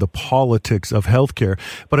better term, the politics of healthcare.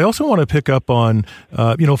 But I also want to pick up on,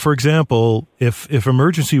 for example, if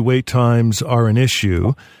emergency wait times are an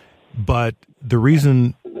issue, but the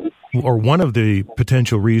reason or one of the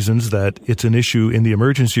potential reasons that it's an issue in the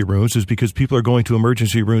emergency rooms is because people are going to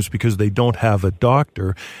emergency rooms because they don't have a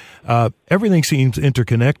doctor. Everything seems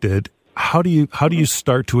interconnected. How do you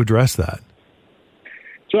start to address that?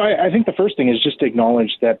 So I think the first thing is just to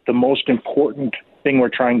acknowledge that the most important thing we're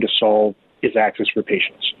trying to solve is access for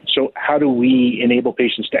patients. So how do we enable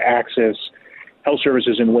patients to access health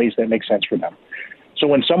services in ways that make sense for them? So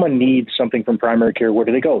when someone needs something from primary care, where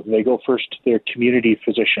do they go? They go first to their community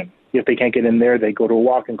physician. If they can't get in there, they go to a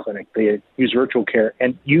walk-in clinic. They use virtual care.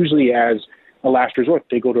 And usually as a last resort,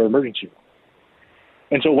 they go to an emergency room.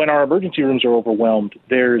 And so when our emergency rooms are overwhelmed,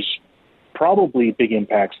 there's probably big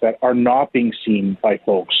impacts that are not being seen by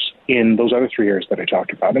folks in those other three areas that I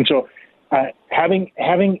talked about. And so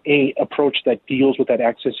having a approach that deals with that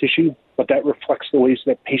access issue, but that reflects the ways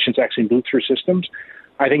that patients actually move through systems,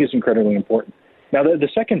 I think is incredibly important. Now, the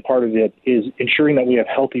second part of it is ensuring that we have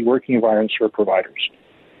healthy working environments for providers.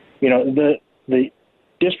 The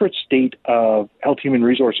disparate state of health human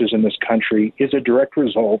resources in this country is a direct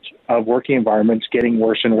result of working environments getting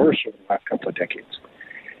worse and worse over the last couple of decades.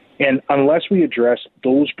 And unless we address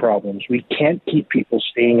those problems, we can't keep people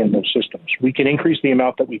staying in those systems. We can increase the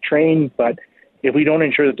amount that we train, but if we don't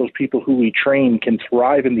ensure that those people who we train can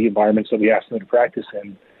thrive in the environments that we ask them to practice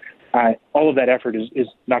in, all of that effort is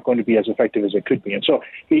not going to be as effective as it could be. And so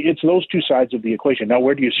it's those two sides of the equation. Now,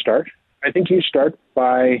 where do you start? I think you start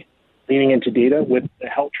by leaning into data with the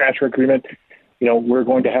health transfer agreement. We're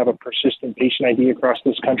going to have a persistent patient ID across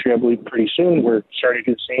this country, I believe, pretty soon. We're starting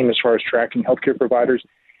to do the same as far as tracking healthcare providers.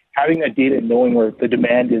 Having that data and knowing where the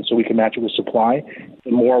demand is so we can match it with supply,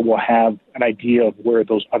 the more we'll have an idea of where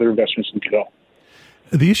those other investments need to go.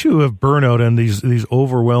 The issue of burnout and these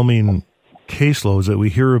overwhelming caseloads that we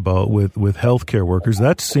hear about with healthcare workers,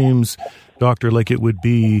 that seems, Doctor, like it would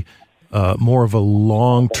be more of a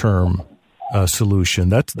long-term solution.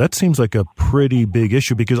 That seems like a pretty big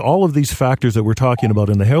issue because all of these factors that we're talking about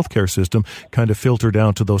in the healthcare system kind of filter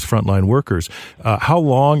down to those frontline workers. How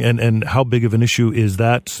long and how big of an issue is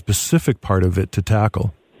that specific part of it to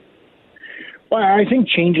tackle? Well, I think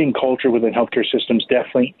changing culture within healthcare systems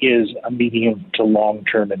definitely is a medium to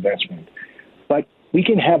long-term investment. But we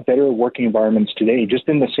can have better working environments today, just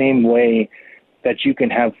in the same way that you can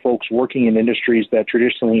have folks working in industries that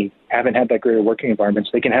traditionally haven't had that great working environments.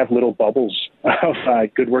 They can have little bubbles of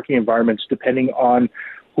good working environments depending on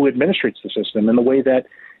who administrates the system and the way that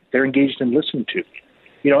they're engaged and listened to.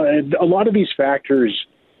 A lot of these factors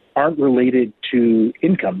aren't related to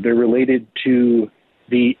income. They're related to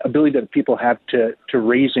the ability that people have to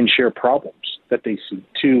raise and share problems that they see,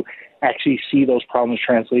 to actually see those problems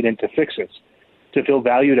translate into fixes, to feel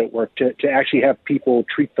valued at work, to actually have people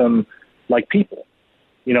treat them like people,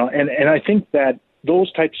 and I think that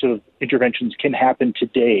those types of interventions can happen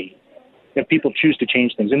today if people choose to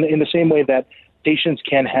change things in the same way that patients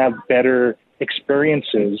can have better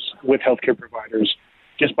experiences with healthcare providers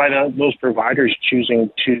just by those providers choosing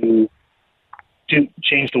to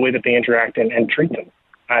change the way that they interact and treat them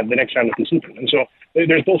the next time that they see them. And so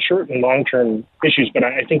there's both short and long-term issues, but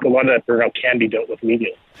I think a lot of that burnout can be dealt with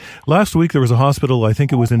immediately. Last week, there was a hospital, I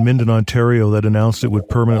think it was in Minden, Ontario, that announced it would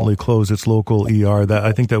permanently close its local ER.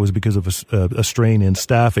 I think that was because of a strain in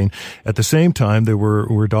staffing. At the same time, there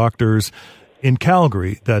were doctors in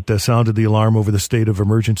Calgary that sounded the alarm over the state of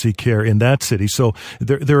emergency care in that city. So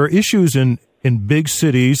there are issues in big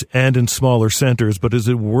cities and in smaller centers, but is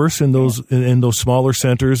it worse in those smaller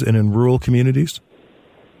centers and in rural communities?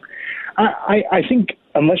 I think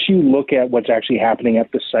unless you look at what's actually happening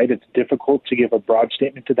at the site, it's difficult to give a broad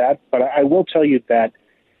statement to that. But I will tell you that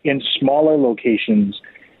in smaller locations,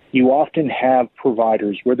 you often have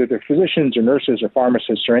providers, whether they're physicians or nurses or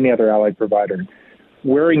pharmacists or any other allied provider,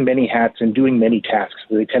 wearing many hats and doing many tasks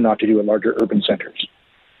that they tend not to do in larger urban centers.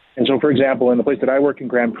 And so, for example, in the place that I work in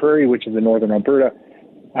Grand Prairie, which is in northern Alberta,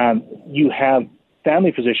 you have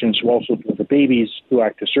family physicians who also deal with babies, who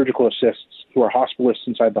act as surgical assists, who are hospitalists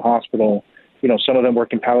inside the hospital. You know, some of them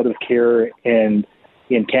work in palliative care and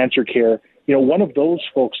in cancer care. You know, one of those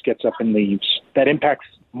folks gets up and leaves. That impacts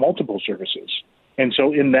multiple services. And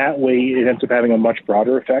so in that way, it ends up having a much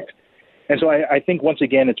broader effect. And so I think, once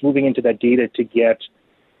again, it's moving into that data to get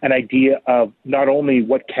an idea of not only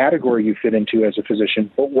what category you fit into as a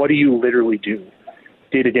physician, but what do you literally do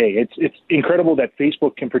day to day. It's incredible that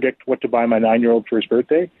Facebook can predict what to buy my 9-year-old for his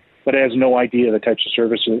birthday, but it has no idea the types of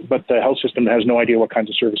services, but the health system has no idea what kinds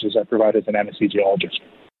of services I provide as an anesthesiologist.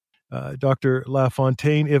 Dr.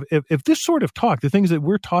 Lafontaine, if this sort of talk, the things that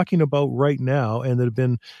we're talking about right now and that have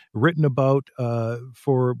been written about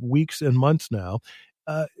for weeks and months now,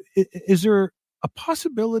 is there a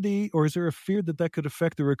possibility or is there a fear that could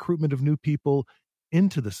affect the recruitment of new people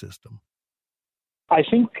into the system? I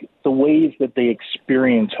think the ways that they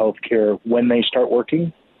experience healthcare when they start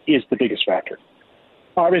working is the biggest factor.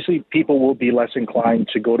 Obviously, people will be less inclined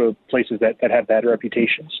to go to places that have bad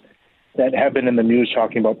reputations, that have been in the news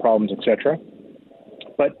talking about problems, etc.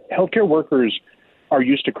 But healthcare workers are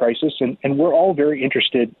used to crisis, and we're all very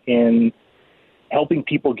interested in helping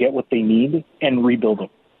people get what they need and rebuild them.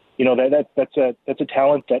 You know, that's a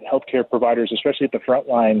talent that healthcare providers, especially at the front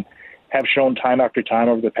line, have shown time after time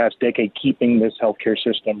over the past decade, keeping this healthcare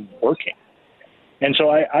system working. And so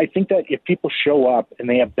I think that if people show up and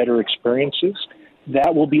they have better experiences,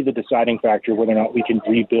 that will be the deciding factor whether or not we can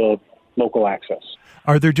rebuild local access.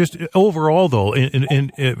 Are there just overall, though,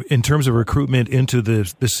 in terms of recruitment into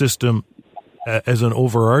the system as an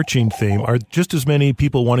overarching theme, are just as many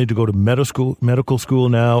people wanting to go to medical school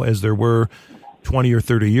now as there were 20 or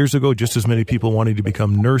 30 years ago, just as many people wanting to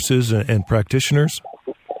become nurses and practitioners?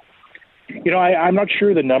 You know, I'm not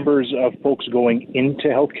sure the numbers of folks going into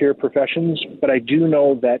healthcare professions, but I do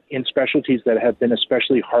know that in specialties that have been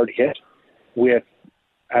especially hard hit with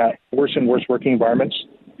worse and worse working environments,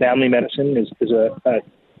 family medicine is a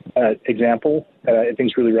example that I think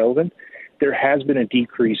is really relevant. There has been a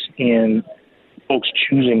decrease in folks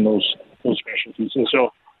choosing those specialties. And so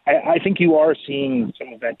I think you are seeing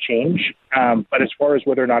some of that change. But as far as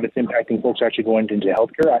whether or not it's impacting folks actually going into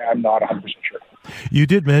healthcare, I'm not 100% sure. You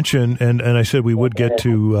did mention, and I said we would get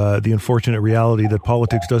to the unfortunate reality that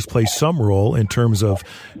politics does play some role in terms of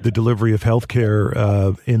the delivery of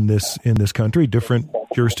healthcare in this country. Different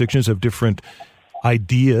jurisdictions have different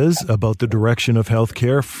ideas about the direction of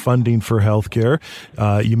healthcare, funding for healthcare.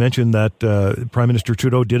 You mentioned that Prime Minister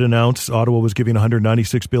Trudeau did announce Ottawa was giving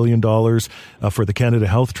 $196 billion for the Canada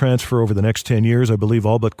Health Transfer over the next 10 years. I believe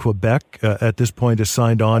all but Quebec at this point has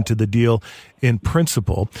signed on to the deal in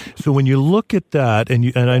principle. So when you look at that,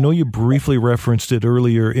 and I know you briefly referenced it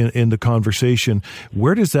earlier in the conversation,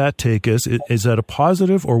 where does that take us? Is that a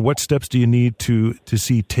positive, or what steps do you need to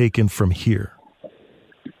see taken from here?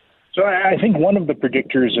 So I think one of the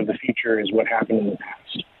predictors of the future is what happened in the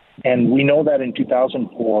past. And we know that in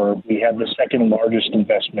 2004, we had the second largest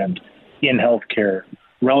investment in healthcare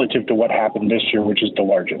relative to what happened this year, which is the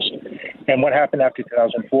largest. And what happened after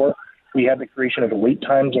 2004? We had the creation of the Wait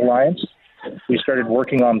Times Alliance. We started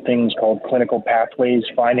working on things called clinical pathways,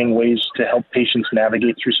 finding ways to help patients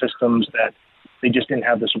navigate through systems that they just didn't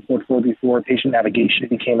have the support for before. Patient navigation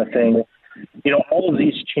became a thing. You know, all of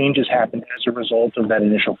these changes happened as a result of that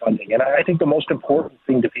initial funding. And I think the most important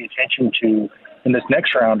thing to pay attention to in this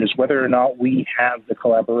next round is whether or not we have the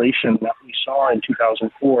collaboration that we saw in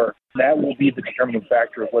 2004. That will be the determining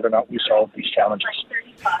factor of whether or not we solve these challenges.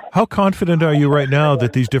 How confident are you right now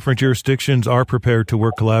that these different jurisdictions are prepared to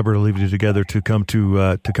work collaboratively together to come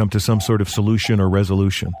to some sort of solution or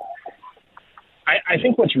resolution? I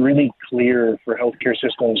think what's really clear for healthcare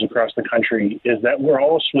systems across the country is that we're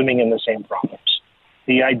all swimming in the same problems.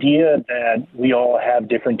 The idea that we all have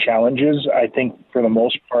different challenges, I think for the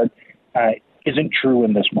most part, isn't true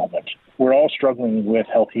in this moment. We're all struggling with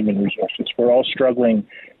health human resources. We're all struggling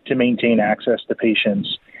to maintain access to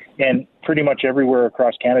patients. And pretty much everywhere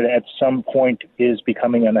across Canada at some point is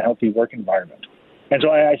becoming an unhealthy work environment. And so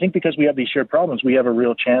I think because we have these shared problems, we have a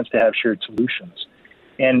real chance to have shared solutions.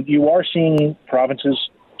 And you are seeing provinces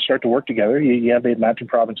start to work together. You have the Atlantic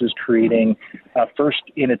provinces creating, first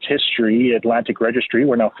in its history, Atlantic Registry,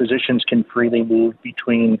 where now physicians can freely move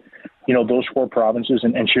between those 4 provinces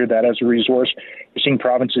and share that as a resource. You're seeing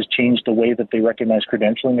provinces change the way that they recognize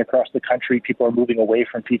credentialing across the country. People are moving away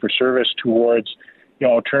from fee-for-service towards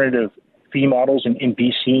alternative fee models in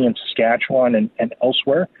BC and Saskatchewan and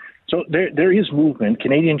elsewhere. So there is movement.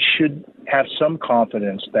 Canadians should have some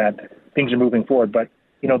confidence that things are moving forward. But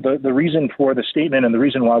the reason for the statement and the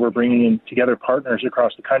reason why we're bringing in together partners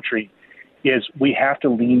across the country is we have to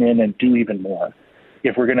lean in and do even more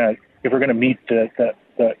if we're gonna meet the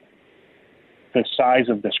size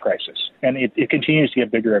of this crisis. And it continues to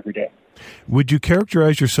get bigger every day. Would you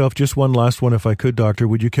characterize yourself, just one last one if I could, Doctor,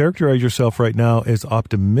 would you characterize yourself right now as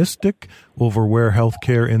optimistic over where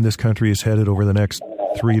healthcare in this country is headed over the next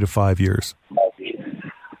 3 to 5 years?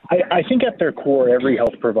 I think at their core, every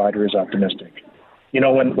health provider is optimistic.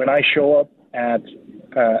 When I show up at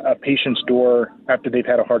a patient's door after they've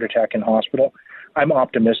had a heart attack in hospital, I'm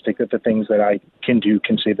optimistic that the things that I can do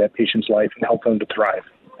can save that patient's life and help them to thrive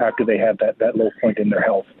after they have that low point in their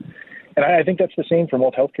health. And I think that's the same for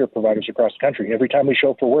most healthcare providers across the country. Every time we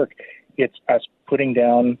show up for work, it's us putting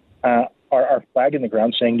down our flag in the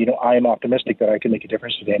ground saying, I am optimistic that I can make a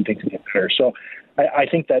difference today and things can get better. So I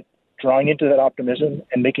think that drawing into that optimism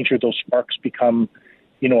and making sure those sparks become,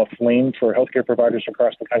 a flame for healthcare providers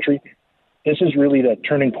across the country, this is really the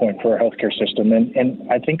turning point for our healthcare system.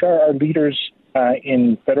 And I think our leaders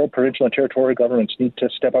in federal, provincial, and territorial governments need to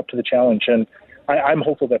step up to the challenge. And I'm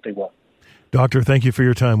hopeful that they will. Doctor, thank you for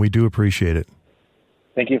your time. We do appreciate it.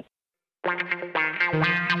 Thank you.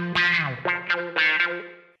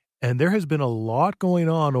 And there has been a lot going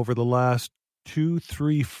on over the last 2,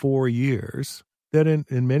 3, 4 years that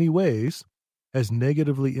in many ways has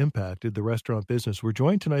negatively impacted the restaurant business. We're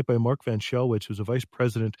joined tonight by Mark von Schellwitz, who's a vice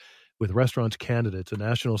president with Restaurants Canada. It's a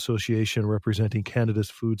national association representing Canada's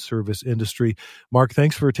food service industry. Mark,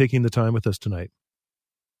 thanks for taking the time with us tonight.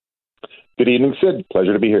 Good evening, Syd.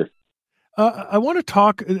 Pleasure to be here. I want to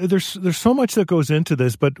talk, there's so much that goes into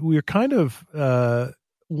this, but we're kind of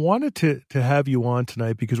wanted to have you on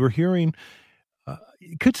tonight because we're hearing,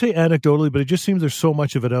 you could say anecdotally, but it just seems there's so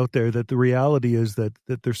much of it out there that the reality is that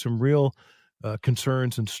there's some real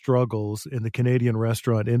concerns and struggles in the Canadian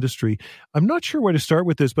restaurant industry. I'm not sure where to start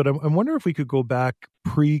with this, but I'm wondering if we could go back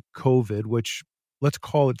pre-COVID, which let's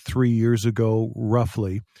call it 3 years ago,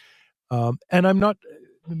 roughly. And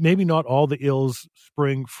maybe not all the ills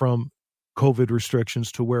spring from COVID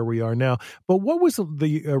restrictions to where we are now, but what was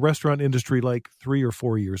the restaurant industry like 3 or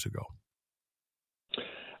 4 years ago?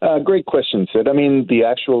 Great question, Sid. I mean, the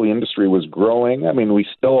actual industry was growing. I mean, we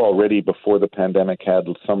still already before the pandemic had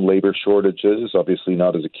some labor shortages, obviously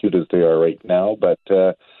not as acute as they are right now, but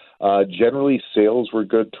generally sales were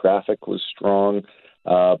good, traffic was strong.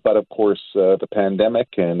 But of course, the pandemic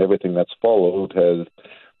and everything that's followed has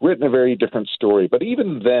written a very different story. But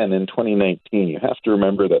even then, in 2019, you have to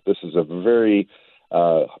remember that this is a very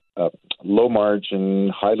low-margin,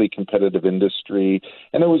 highly competitive industry,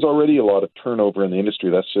 and there was already a lot of turnover in the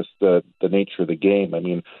industry. That's just the nature of the game. I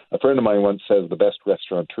mean, a friend of mine once says the best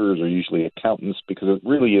restaurateurs are usually accountants because it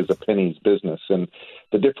really is a penny's business, and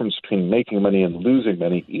the difference between making money and losing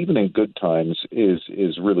money, even in good times, is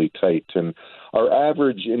really tight. And our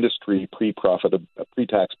average industry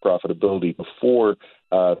pre-tax profitability before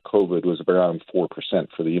COVID was around 4%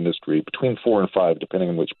 for the industry, between 4 and 5, depending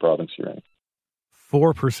on which province you're in.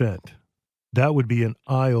 4%. That would be an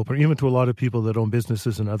eye-opener. Even to a lot of people that own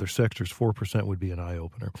businesses in other sectors, 4% would be an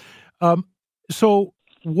eye-opener. So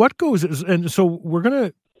what goes, and so we're going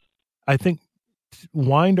to, I think,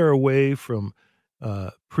 wind our way from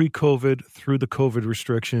pre-COVID through the COVID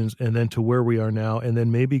restrictions and then to where we are now, and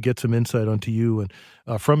then maybe get some insight onto you and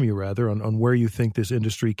from you rather on where you think this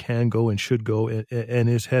industry can go and should go and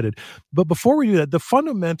is headed. But before we do that, the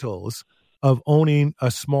fundamentals of owning a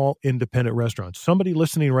small independent restaurant. Somebody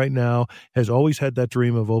listening right now has always had that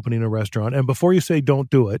dream of opening a restaurant. And before you say don't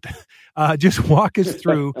do it, just walk us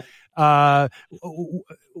through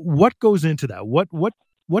what goes into that.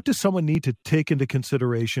 What does someone need to take into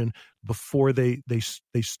consideration before they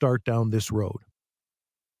start down this road?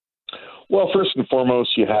 Well, first and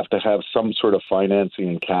foremost, you have to have some sort of financing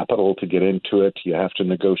and capital to get into it. You have to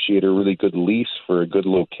negotiate a really good lease for a good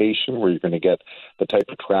location where you're going to get the type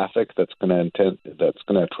of traffic that's going to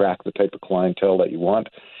attract the type of clientele that you want.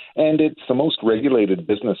 And it's the most regulated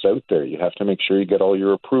business out there. You have to make sure you get all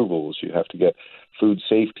your approvals. You have to get food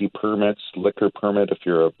safety permits, liquor permit if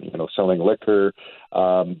you're selling liquor.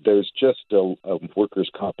 There's just a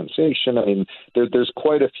workers' compensation. I mean, there's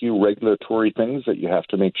quite a few regulatory things that you have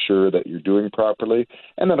to make sure that you're doing properly.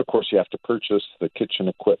 And then, of course, you have to purchase the kitchen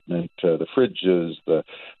equipment, the fridges, the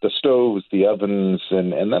stoves, the ovens,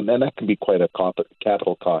 and that can be quite a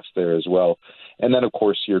capital cost there as well. And then, of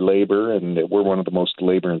course, your labor, and we're one of the most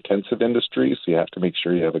labor-intensive industries, so you have to make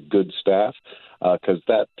sure you have a good staff, because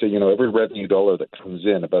every revenue dollar that comes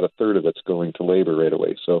in, about a third of it's going to labor right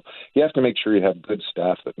away. So you have to make sure you have good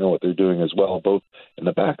staff that know what they're doing as well, both in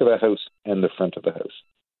the back of the house and the front of the house.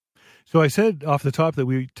 So I said off the top that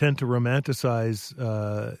we tend to romanticize,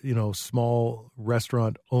 small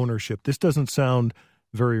restaurant ownership. This doesn't sound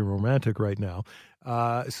very romantic right now.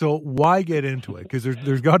 So why get into it? Because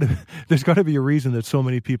there's got to be a reason that so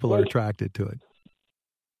many people are attracted to it.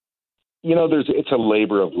 It's a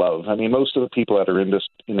labor of love. I mean, most of the people that are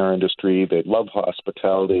in our industry, they love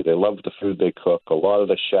hospitality. They love the food they cook. A lot of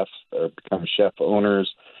the chefs become chef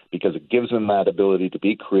owners because it gives them that ability to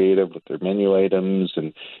be creative with their menu items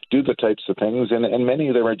and do the types of things. And many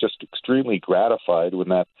of them are just extremely gratified when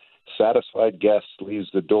that satisfied guest leaves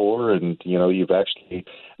the door and, you've actually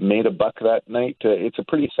made a buck that night. It's a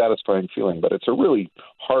pretty satisfying feeling, but it's a really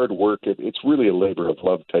hard work. It's really a labor of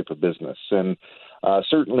love type of business. And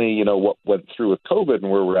certainly, what went through with COVID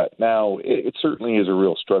and where we're at now, it certainly is a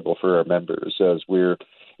real struggle for our members as we're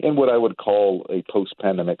in what I would call a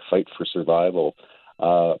post-pandemic fight for survival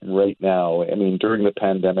right now. I mean, during the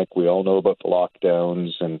pandemic, we all know about the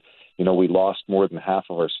lockdowns and we lost more than half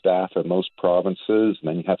of our staff in most provinces, and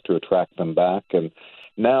then you have to attract them back. And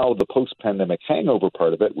now the post-pandemic hangover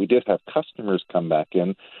part of it, we did have customers come back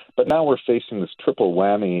in, but now we're facing this triple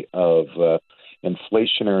whammy of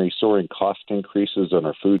inflationary soaring cost increases on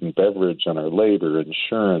our food and beverage, on our labor,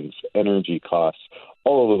 insurance, energy costs.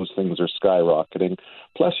 All of those things are skyrocketing.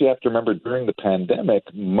 Plus, you have to remember during the pandemic,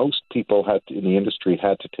 most people in the industry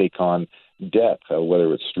had to take on debt,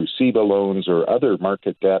 whether it's through CEBA loans or other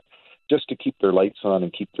market debt, just to keep their lights on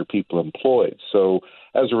and keep their people employed. So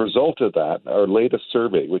as a result of that, our latest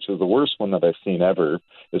survey, which is the worst one that I've seen ever,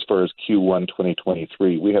 as far as Q1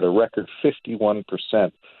 2023, we had a record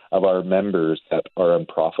 51% of our members that are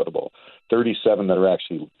unprofitable, 37%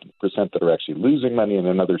 that are actually losing money, and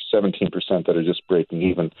another 17% that are just breaking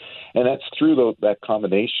even. And that's through that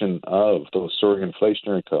combination of those soaring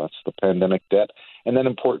inflationary costs, the pandemic debt, and then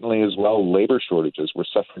importantly as well, labor shortages. We're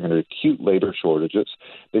suffering under acute labor shortages.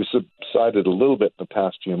 They've subsided a little bit in the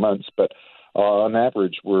past few months, but on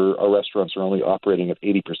average, our restaurants are only operating at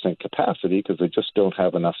 80% capacity because they just don't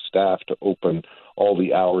have enough staff to open all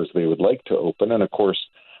the hours they would like to open. And of course,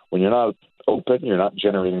 when you're not open, you're not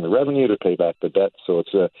generating the revenue to pay back the debt. So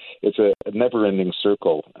it's a never-ending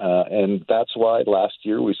circle. And that's why last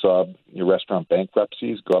year we saw restaurant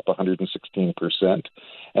bankruptcies go up 116%.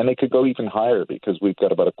 And they could go even higher because we've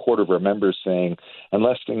got about a quarter of our members saying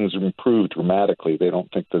unless things improve dramatically, they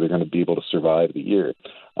don't think that they're going to be able to survive the year.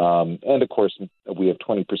 And of course, we have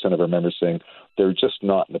 20% of our members saying they're just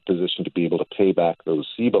not in a position to be able to pay back those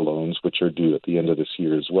CEBA loans, which are due at the end of this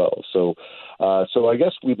year as well. So I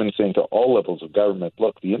guess we've been saying to all levels of government,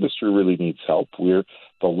 look, the industry really needs help. We're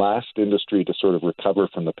the last industry to sort of recover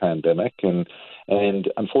from the pandemic. And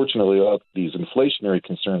unfortunately, these inflationary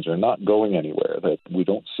concerns are not going anywhere, that we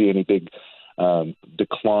don't see any big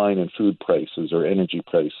decline in food prices or energy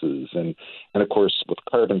prices. And of course, with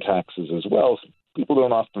carbon taxes as well, people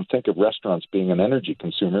don't often think of restaurants being an energy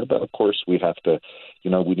consumer, but of course we have to,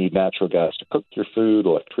 we need natural gas to cook your food,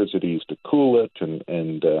 electricity to cool it,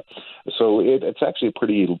 and so it's actually a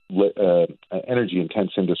pretty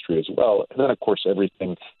energy-intense industry as well. And then, of course,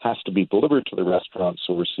 everything has to be delivered to the restaurant,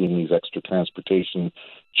 so we're seeing these extra transportation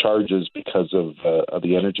charges because of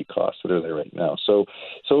the energy costs that are there right now. So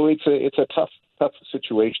it's a tough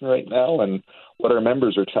situation right now, and what our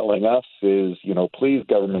members are telling us is, please,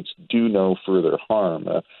 governments, do no further harm.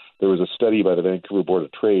 There was a study by the Vancouver Board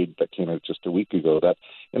of Trade that came out just a week ago that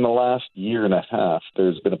in the last year and a half,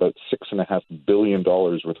 there's been about $6.5 billion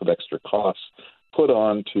worth of extra costs put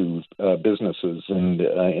on to businesses. And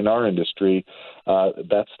in our industry,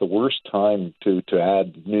 that's the worst time to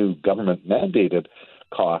add new government-mandated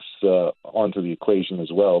costs onto the equation as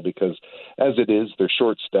well, because as it is, they're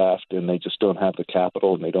short-staffed and they just don't have the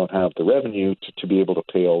capital and they don't have the revenue to be able to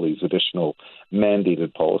pay all these additional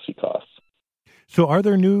mandated policy costs. So are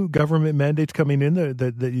there new government mandates coming in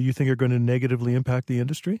that you think are going to negatively impact the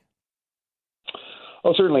industry?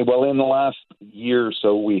 Oh, certainly. Well, in the last year or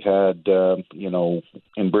so, we had,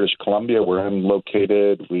 in British Columbia, where I'm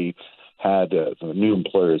located, we had the new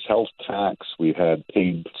employer's health tax. We had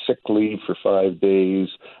paid sick leave for 5 days,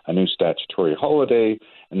 a new statutory holiday,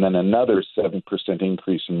 and then another 7%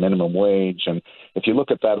 increase in minimum wage. And if you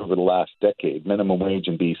look at that over the last decade, minimum wage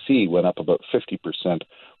in BC went up about 50%,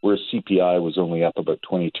 whereas CPI was only up about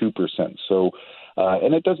 22%. So,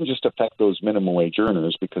 and it doesn't just affect those minimum wage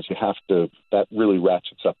earners, because that really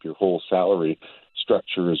ratchets up your whole salary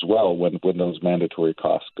structure as well when those mandatory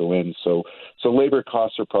costs go in. So labor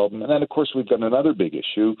costs are a problem. And then, of course, we've got another big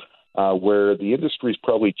issue where the industry's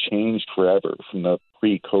probably changed forever from the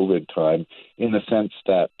pre-COVID time, in the sense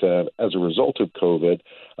that as a result of COVID,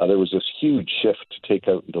 there was this huge shift to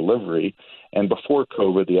takeout and delivery. And before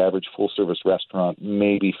COVID, the average full-service restaurant,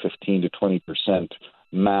 maybe 15 to 20%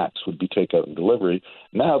 max would be takeout and delivery.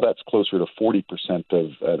 Now that's closer to 40%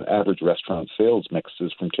 of an average restaurant sales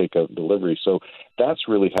mixes from takeout and delivery. So that's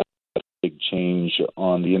really had a big change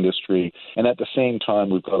on the industry. And at the same time,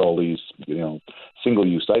 we've got all these,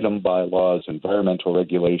 single-use item bylaws, environmental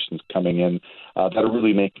regulations coming in that are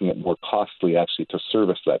really making it more costly actually to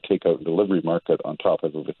service that takeout and delivery market on top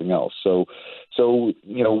of everything else. So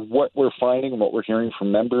what we're finding and what we're hearing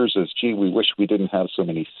from members is, gee, we wish we didn't have so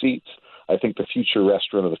many seats. I think the future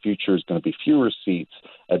restaurant of the future is going to be fewer seats,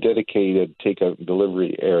 a dedicated takeout and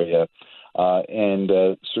delivery area, and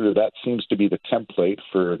sort of that seems to be the template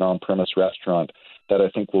for an on-premise restaurant that I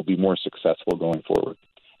think will be more successful going forward,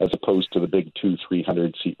 as opposed to the big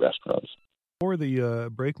 200-300 seat restaurants. For the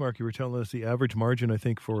break, Mark, you were telling us the average margin, I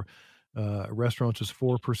think, for restaurants is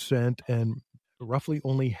 4%, and roughly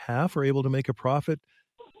only half are able to make a profit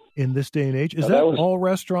in this day and age. Is that all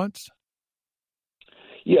restaurants?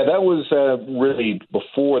 Yeah, that was really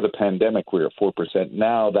before the pandemic. We were at 4%.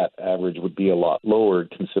 Now that average would be a lot lower,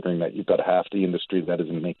 considering that you've got half the industry that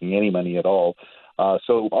isn't making any money at all.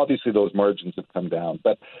 So obviously those margins have come down.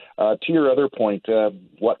 But to your other point,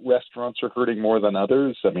 what restaurants are hurting more than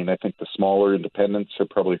others? I mean, I think the smaller independents are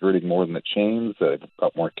probably hurting more than the chains. They've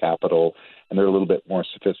got more capital and they're a little bit more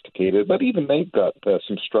sophisticated. But even they've got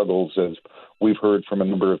some struggles, as we've heard from a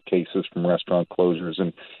number of cases from restaurant closures.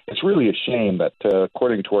 And it's really a shame that,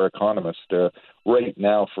 according to our economist, right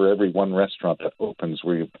now for every one restaurant that opens,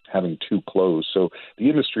 we're having 2 close. So the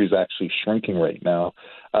industry is actually shrinking right now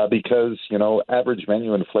because, average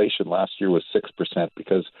menu inflation last year was 6%,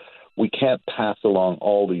 because we can't pass along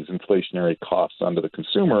all these inflationary costs onto the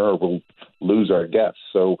consumer or we'll lose our guests.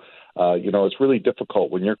 So, it's really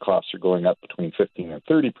difficult when your costs are going up between 15 and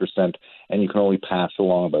 30%, and you can only pass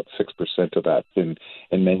along about 6% of that in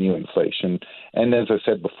menu inflation. And as I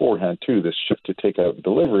said beforehand, too, this shift to takeout and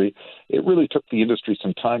delivery, it really took the industry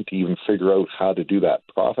some time to even figure out how to do that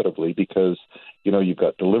profitably, because you've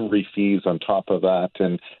got delivery fees on top of that,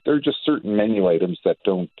 and there are just certain menu items that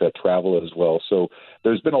don't travel as well. So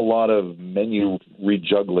there's been a lot of menu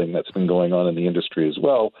rejuggling that's been going on in the industry as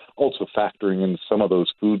well, also factoring in some of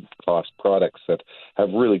those food cost products that have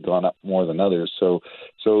really gone up more than others. So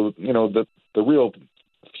the real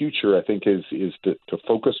future, I think, is to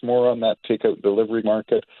focus more on that takeout delivery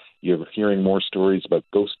market. You're hearing more stories about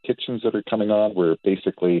ghost kitchens that are coming on, where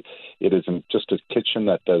basically it isn't just a kitchen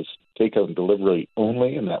that does takeout and delivery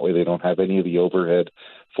only, and that way they don't have any of the overhead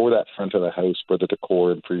for that front of the house, for the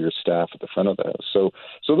decor, and for your staff at the front of the house. So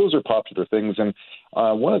those are popular things. And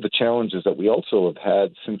one of the challenges that we also have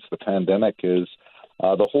had since the pandemic is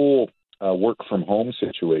the whole work from home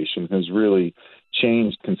situation has really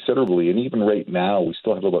changed considerably. And even right now, we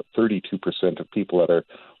still have about 32% of people that are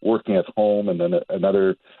working at home, and then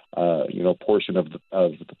another portion of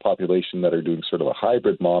the population that are doing sort of a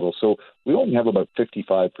hybrid model. So we only have about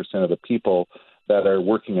 55% of the people that are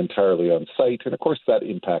working entirely on site. And of course, that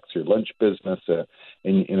impacts your lunch business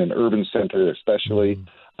in an urban center, especially.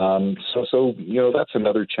 So that's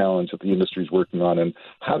another challenge that the industry is working on. And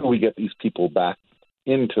how do we get these people back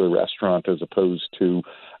into the restaurant as opposed to,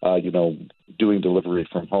 doing delivery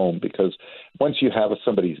from home? Because once you have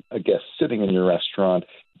a guest sitting in your restaurant,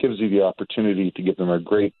 it gives you the opportunity to give them a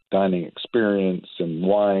great dining experience and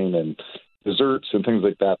wine and desserts and things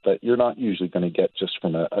like that you're not usually going to get just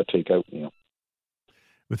from a takeout meal.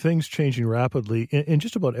 With things changing rapidly in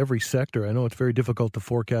just about every sector, I know it's very difficult to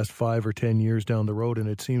forecast 5 or 10 years down the road, and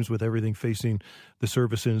it seems with everything facing the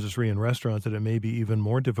service industry and restaurants that it may be even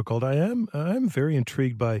more difficult. I'm very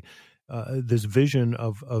intrigued by this vision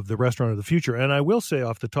of the restaurant of the future. And I will say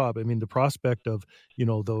off the top, I mean, the prospect of,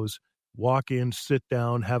 those walk in, sit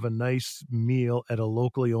down, have a nice meal at a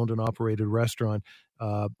locally owned and operated restaurant,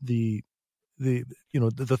 the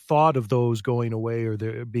the thought of those going away or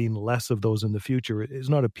there being less of those in the future is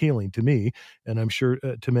not appealing to me, and I'm sure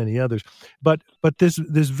to many others. But this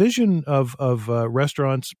vision of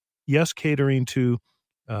restaurants, yes, catering to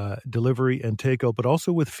delivery and takeout, but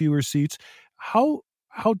also with fewer seats. How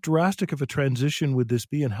drastic of a transition would this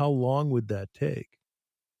be, and how long would that take?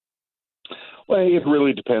 Well, it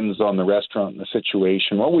really depends on the restaurant and the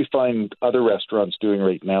situation. What we find other restaurants doing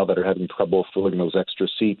right now that are having trouble filling those extra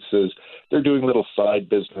seats is they're doing little side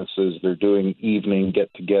businesses. They're doing evening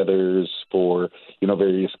get-togethers for,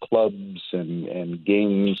 various clubs and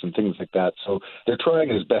games and things like that. So they're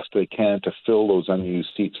trying as best they can to fill those unused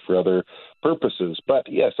seats for other purposes. But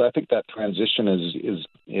yes, I think that transition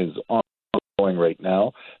is ongoing right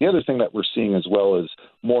now. The other thing that we're seeing as well is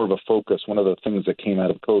more of a focus. One of the things that came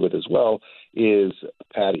out of COVID as well is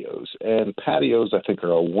patios. And patios, I think,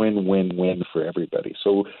 are a win-win-win for everybody.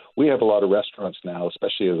 So we have a lot of restaurants now,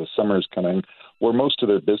 especially as the summer's coming, where most of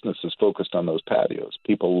their business is focused on those patios.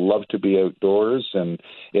 People love to be outdoors, and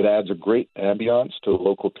it adds a great ambiance to the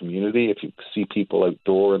local community. If you see people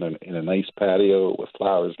outdoor in a nice patio with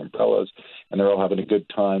flowers and umbrellas, and they're all having a good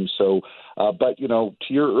time. So, but, to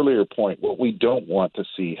your earlier point, what we don't want to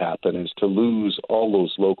see happen is to lose all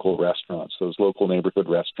those local restaurants, those local neighborhood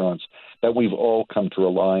restaurants that we've all come to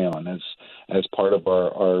rely on as part of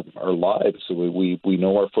our lives. So we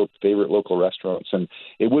know our favorite local restaurants, and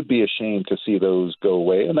it would be a shame to see those go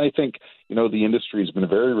away. And I think, the industry has been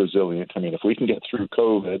very resilient. I mean, if we can get through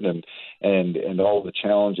COVID and all the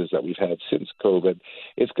challenges that we've had since COVID,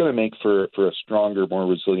 it's going to make for a stronger, more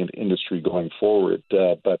resilient industry going forward.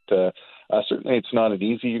 But certainly it's not an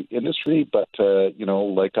easy industry, but,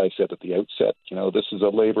 like I said at the outset, this is a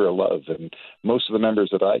labor of love. And most of the members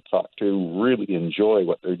that I talk to really enjoy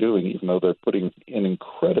what they're doing, even though they're putting in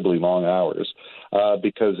incredibly long hours,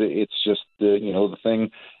 because it's just, the thing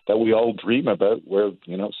that we all dream about where,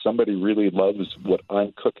 somebody really loves what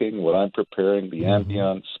I'm cooking, what I'm preparing, the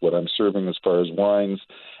ambience, what I'm serving as far as wines.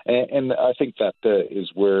 And I think that is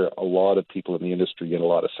where a lot of people in the industry get a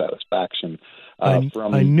lot of satisfaction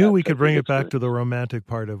from. I knew we could bring it back to the romantic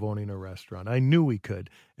part of owning a restaurant. I knew we could.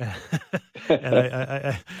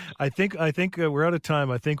 And I think we're out of time.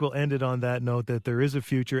 I think we'll end it on that note, that there is a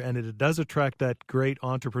future, and it does attract that great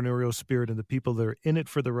entrepreneurial spirit and the people that are in it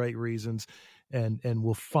for the right reasons. And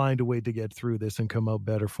we'll find a way to get through this and come out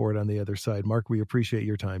better for it on the other side. Mark, we appreciate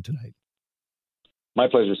your time tonight. My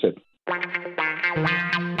pleasure, Syd.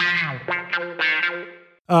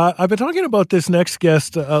 I've been talking about this next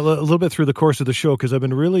guest a little bit through the course of the show because I've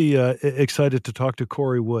been really excited to talk to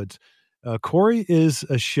Cory Woods. Cory is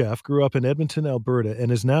a chef, grew up in Edmonton, Alberta,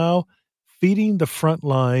 and is now feeding the front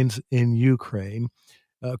lines in Ukraine.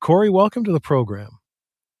 Cory, welcome to the program.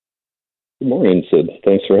 Good morning, Syd.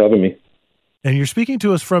 Thanks for having me. And you're speaking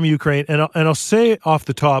to us from Ukraine, and I'll say off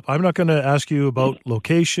the top, I'm not going to ask you about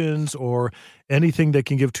locations or anything that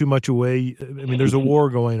can give too much away. I mean, there's a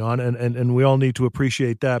war going on, and we all need to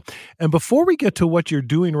appreciate that. And before we get to what you're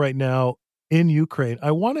doing right now in Ukraine,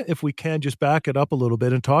 I want to, if we can, just back it up a little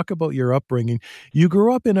bit and talk about your upbringing. You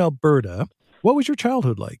grew up in Alberta. What was your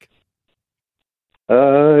childhood like?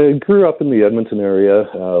 I grew up in the Edmonton area,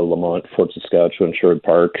 Lamont, Fort Saskatchewan, Sherwood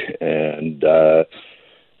Park, and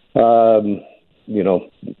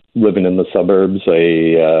living in the suburbs,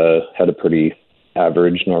 I had a pretty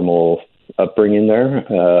average, normal upbringing there.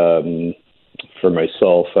 For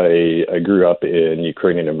myself, I grew up in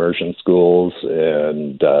Ukrainian immersion schools,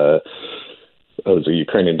 and I was a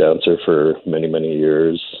Ukrainian dancer for many, many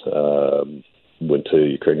years. Went to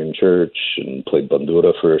Ukrainian church and played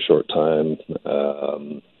bandura for a short time.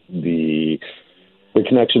 The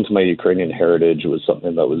connection to my Ukrainian heritage was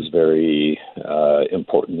something that was very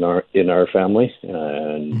important in our family,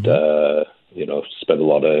 and spent a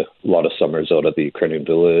lot of summers out at the Ukrainian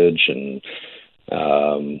village, and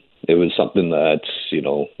it was something that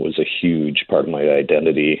was a huge part of my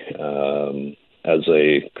identity. As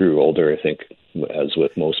I grew older, I think, as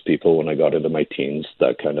with most people, when I got into my teens,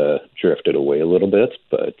 that kind of drifted away a little bit,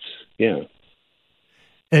 but yeah.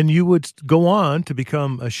 And you would go on to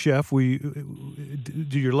become a chef.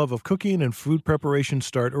 Did your love of cooking and food preparation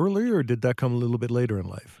start earlier, or did that come a little bit later in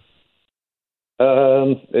life?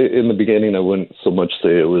 In the beginning, I wouldn't so much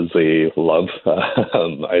say it was a love.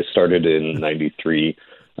 I started in 93.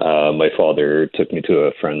 My father took me to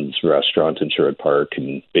a friend's restaurant in Sherwood Park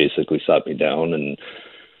and basically sat me down and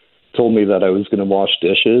told me that I was going to wash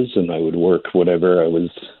dishes and I would work whatever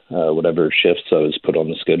shifts I was put on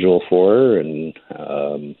the schedule for, and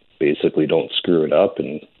basically don't screw it up,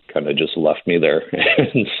 and kind of just left me there.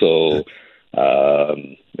 And so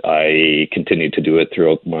I continued to do it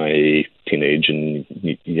throughout my teenage and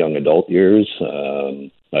young adult years.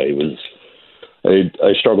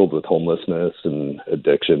 I struggled with homelessness and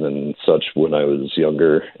addiction and such when I was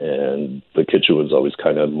younger, and the kitchen was always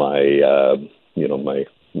kind of my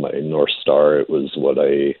my North Star. It was what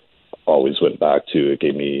I always went back to. It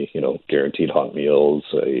gave me, guaranteed hot meals.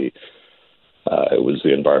 It was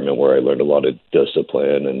the environment where I learned a lot of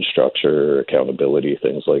discipline and structure, accountability,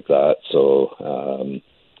 things like that. So,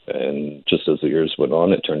 and just as the years went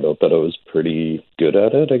on, it turned out that I was pretty good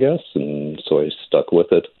at it, I guess. And so I stuck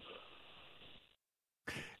with it.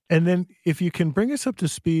 And then if you can bring us up to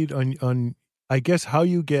speed on I guess, how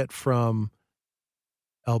you get from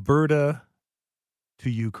Alberta to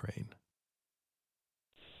Ukraine.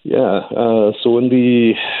 Yeah. So when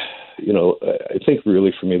I think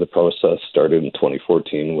really for me, the process started in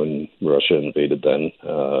 2014 when Russia invaded then.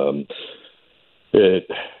 It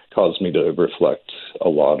caused me to reflect a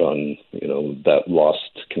lot on, that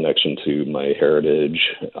lost connection to my heritage.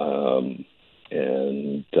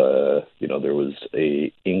 And there was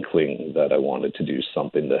a inkling that I wanted to do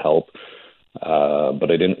something to help. But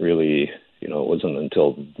I didn't really, it wasn't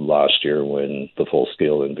until last year when the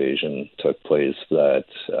full-scale invasion took place that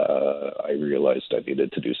I realized I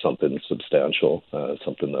needed to do something substantial,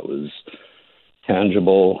 something that was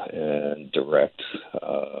tangible and direct.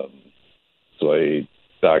 So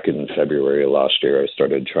back in February of last year, I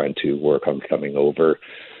started trying to work on coming over.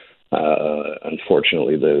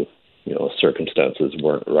 Unfortunately, the circumstances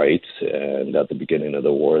weren't right. And at the beginning of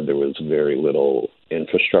the war, there was very little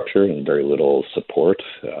infrastructure and very little support.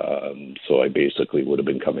 So I basically would have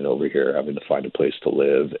been coming over here, having to find a place to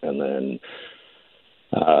live, and then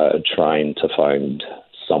trying to find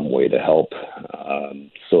some way to help.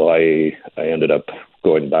 So I ended up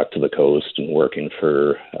going back to the coast and working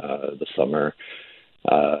for the summer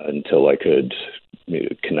until I could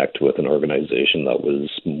connect with an organization that was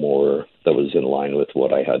in line with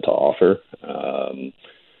what I had to offer.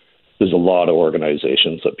 There's a lot of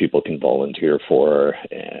organizations that people can volunteer for,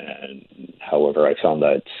 and however, I found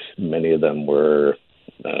that many of them were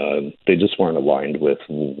they just weren't aligned with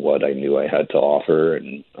what I knew I had to offer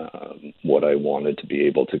and what I wanted to be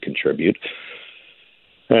able to contribute.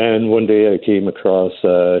 And one day I came across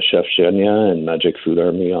Chef Zhenya and Magic Food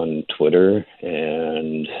Army on Twitter,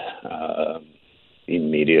 and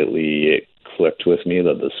immediately it clicked with me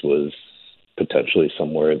that this was potentially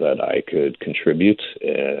somewhere that I could contribute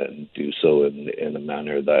and do so in a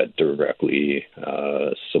manner that directly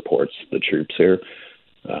supports the troops here.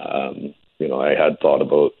 I had thought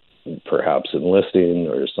about perhaps enlisting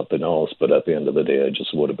or something else, but at the end of the day, I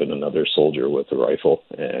just would have been another soldier with a rifle.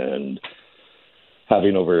 And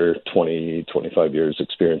having over 20, 25 years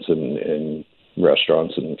experience in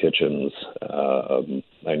restaurants and kitchens,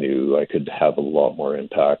 I knew I could have a lot more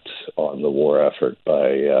impact on the war effort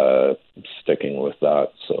by sticking with that.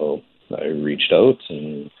 So I reached out,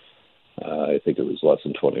 and I think it was less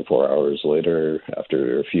than 24 hours later,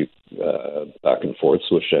 after a few back and forths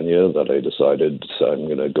with Zhenya, that I decided I'm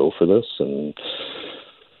going to go for this, and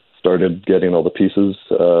started getting all the pieces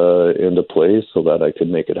into place so that I could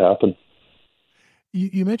make it happen.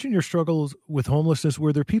 You mentioned your struggles with homelessness.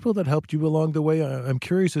 Were there people that helped you along the way? I'm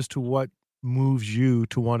curious as to what moves you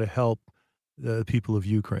to want to help the people of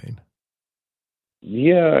Ukraine.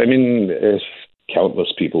 Yeah, I mean, it's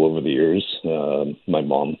countless people over the years. My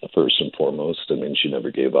mom, first and foremost. I mean, she never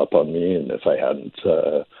gave up on me, and if I hadn't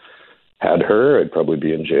had her, I'd probably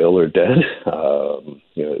be in jail or dead.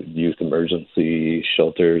 Youth Emergency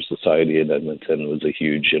Shelter Society in Edmonton was a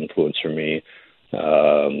huge influence for me.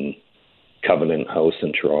 Covenant House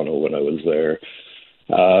in Toronto when I was there.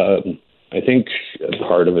 I think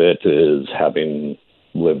part of it is having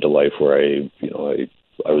lived a life where I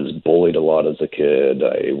was bullied a lot as a kid.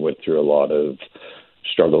 I went through a lot of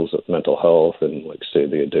struggles with mental health and,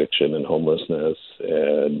 the addiction and homelessness.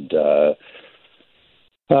 And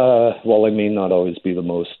while I may not always be the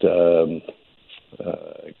most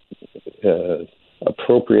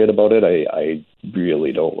appropriate about it, I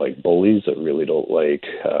really don't like bullies. I really don't like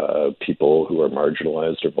people who are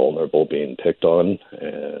marginalized or vulnerable being picked on,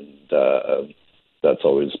 and that's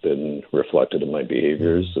always been reflected in my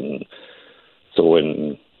behaviors. And so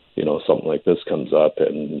when something like this comes up,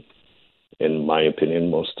 and in my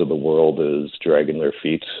opinion, most of the world is dragging their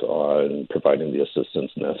feet on providing the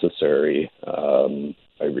assistance necessary,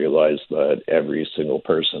 I realize that every single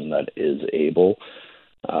person that is able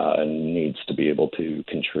needs to be able to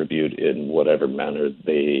contribute in whatever manner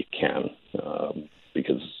they can,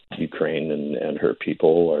 because Ukraine and her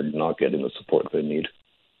people are not getting the support they need.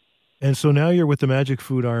 And so now you're with the Magic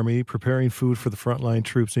Food Army, preparing food for the frontline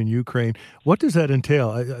troops in Ukraine. What does that entail?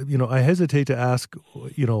 I hesitate to ask,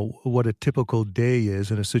 what a typical day is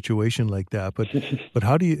in a situation like that. But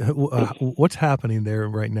how do you? What's happening there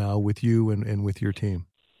right now with you and with your team?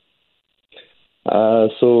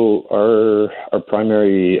 So our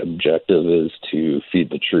primary objective is to feed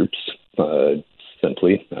the troops,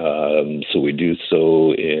 simply. So we do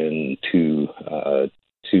so in two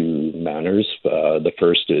manners. The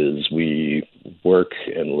first is we work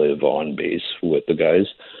and live on base with the guys.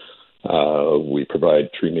 We provide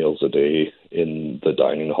 3 meals a day in the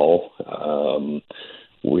dining hall.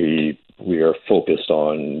 We are focused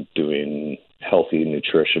on doing healthy,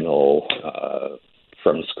 nutritional,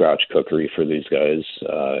 from scratch cookery for these guys.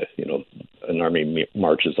 An army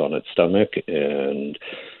marches on its stomach, and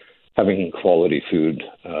having quality food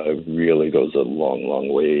really goes a long, long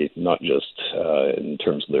way, not just in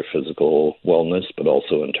terms of their physical wellness, but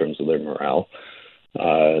also in terms of their morale.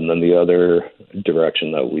 And then the other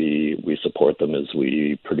direction that we support them is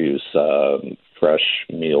we produce fresh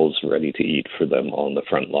meals ready to eat for them on the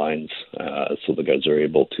front lines. So the guys are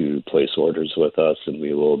able to place orders with us, and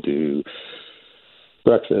we will do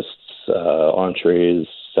breakfasts, entrees,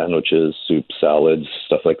 sandwiches, soup, salads,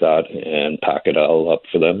 stuff like that, and pack it all up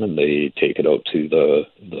for them, and they take it out to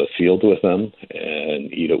the field with them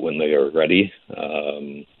and eat it when they are ready.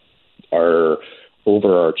 Our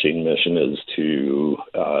overarching mission is to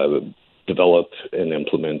develop and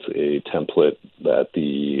implement a template that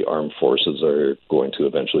the armed forces are going to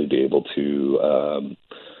eventually be able to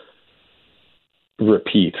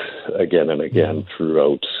repeat again and again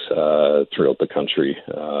throughout the country.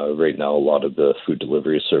 Right now, a lot of the food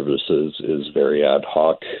delivery services is very ad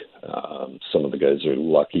hoc. Some of the guys are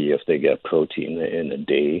lucky if they get protein in a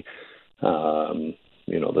day.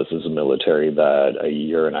 This is a military that a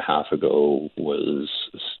year and a half ago was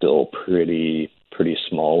still pretty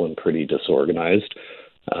small and pretty disorganized.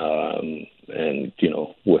 And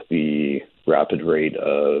with the rapid rate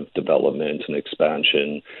of development and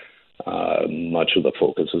expansion, much of the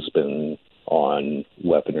focus has been on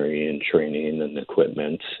weaponry and training and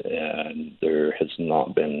equipment, and there has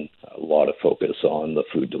not been a lot of focus on the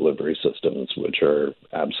food delivery systems, which are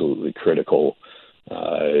absolutely critical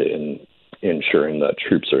in ensuring that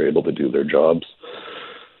troops are able to do their jobs.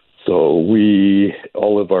 So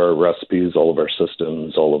all of our recipes, all of our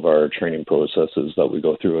systems, all of our training processes that we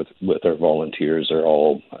go through with our volunteers are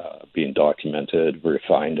all being documented,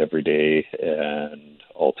 refined every day, and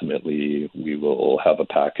ultimately we will have a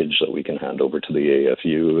package that we can hand over to the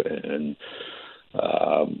AFU and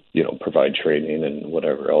provide training and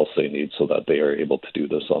whatever else they need so that they are able to do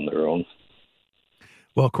this on their own.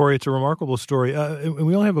 Well, Cory, it's a remarkable story.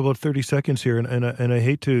 We only have about 30 seconds here, and I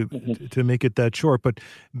hate to make it that short, but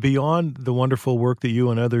beyond the wonderful work that you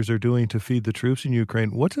and others are doing to feed the troops in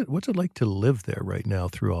Ukraine, what's it like to live there right now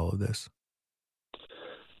through all of this?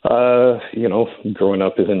 Growing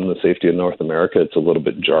up in the safety of North America, it's a little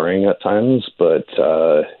bit jarring at times, but,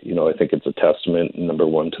 I think it's a testament, number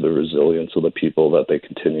one, to the resilience of the people that they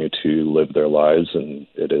continue to live their lives, and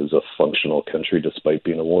it is a functional country despite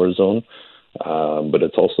being a war zone. But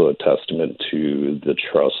it's also a testament to the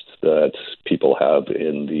trust that people have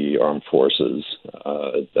in the armed forces,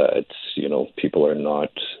 that, people are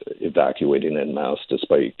not evacuating en masse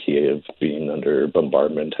despite Kiev being under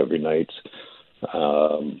bombardment every night.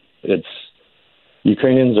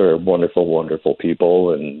 Ukrainians are wonderful, wonderful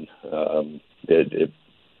people, and it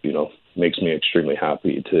makes me extremely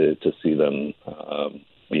happy to see them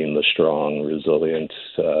being the strong, resilient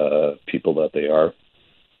people that they are.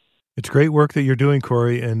 It's great work that you're doing,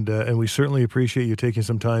 Cory, and we certainly appreciate you taking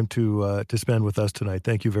some time to spend with us tonight.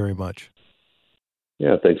 Thank you very much.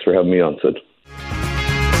 Yeah, thanks for having me on, Syd.